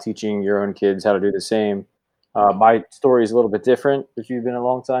 and now teaching your own kids how to do the same. My story is a little bit different. If you've been a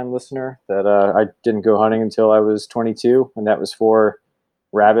long time listener, that I didn't go hunting until I was 22, and that was for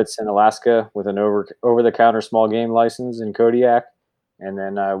rabbits in Alaska with an over the counter small game license in Kodiak. And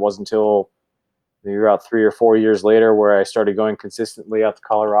then it wasn't until maybe about 3 or 4 years later, where I started going consistently out to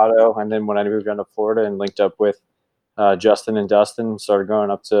Colorado. And then when I moved down to Florida and linked up with Justin and Dustin, started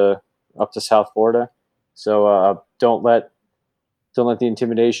going up to South Florida. So don't let the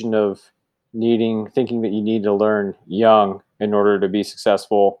intimidation of thinking that you need to learn young in order to be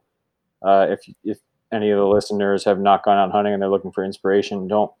successful. If any of the listeners have not gone out hunting and they're looking for inspiration,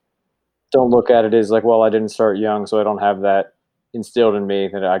 don't look at it as like, well, I didn't start young, so I don't have that instilled in me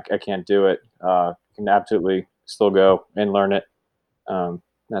that I can't do it. Can absolutely still go and learn it.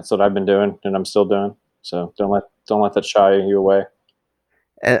 That's what I've been doing and I'm still doing. So don't let that shy you away.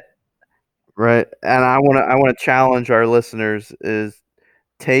 Right. And I want to challenge our listeners is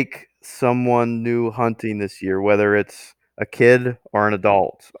take someone new hunting this year, whether it's a kid or an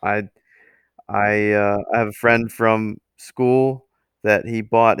adult. I have a friend from school that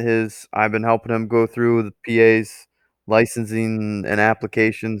I've been helping him go through the PA's licensing and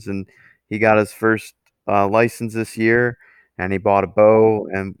applications, and he got his first license this year, and he bought a bow,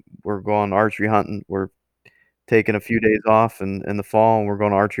 and we're going archery hunting. We're taking a few days off in the fall, and we're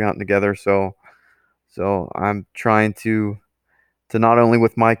going archery hunting together. So I'm trying to not only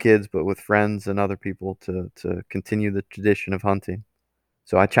with my kids, but with friends and other people to continue the tradition of hunting.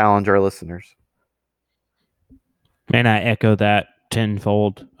 So I challenge our listeners. Man, I echo that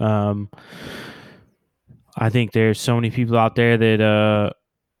tenfold. I think there's so many people out there that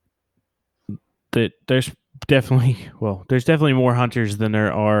there's definitely more hunters than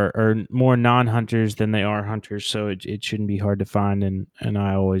there are, or more non-hunters than they are hunters. So it shouldn't be hard to find. And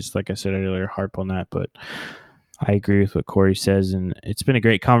I always, like I said earlier, harp on that, but I agree with what Corey says, and it's been a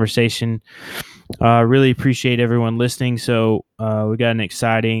great conversation. Really appreciate everyone listening. So we got an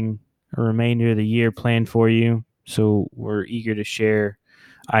exciting remainder of the year planned for you. So we're eager to share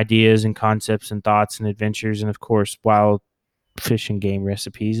ideas and concepts and thoughts and adventures, and of course, wild fish and game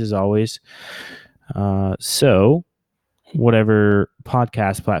recipes as always. So whatever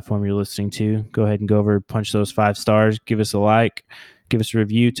podcast platform you're listening to, go ahead and go over, punch those 5 stars, give us a like, give us a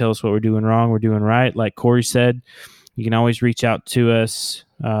review, tell us what we're doing wrong, we're doing right. Like Corey said, you can always reach out to us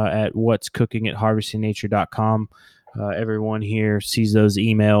at what'scooking@harvestingnature.com. Everyone here sees those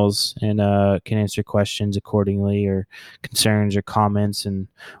emails and can answer questions accordingly, or concerns or comments,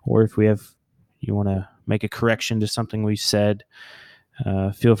 or if you want to make a correction to something we said,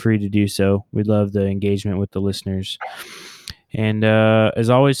 feel free to do so. We'd love the engagement with the listeners. And as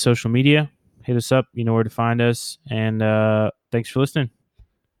always, social media, hit us up. You know where to find us. And thanks for listening.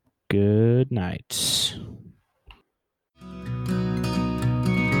 Good night.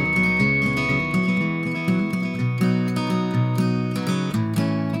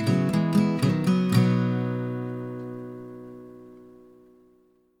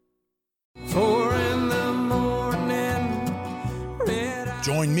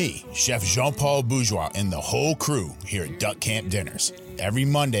 Join me, Chef Jean-Paul Bourgeois, and the whole crew here at Duck Camp Dinners every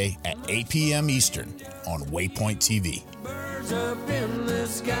Monday at 8 p.m. Eastern on Waypoint TV. Birds up in the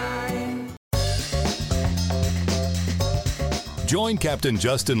sky. Join Captain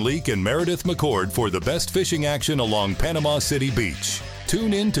Justin Leake and Meredith McCord for the best fishing action along Panama City Beach.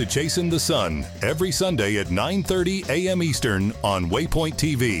 Tune in to Chasing the Sun every Sunday at 9:30 a.m. Eastern on Waypoint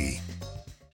TV.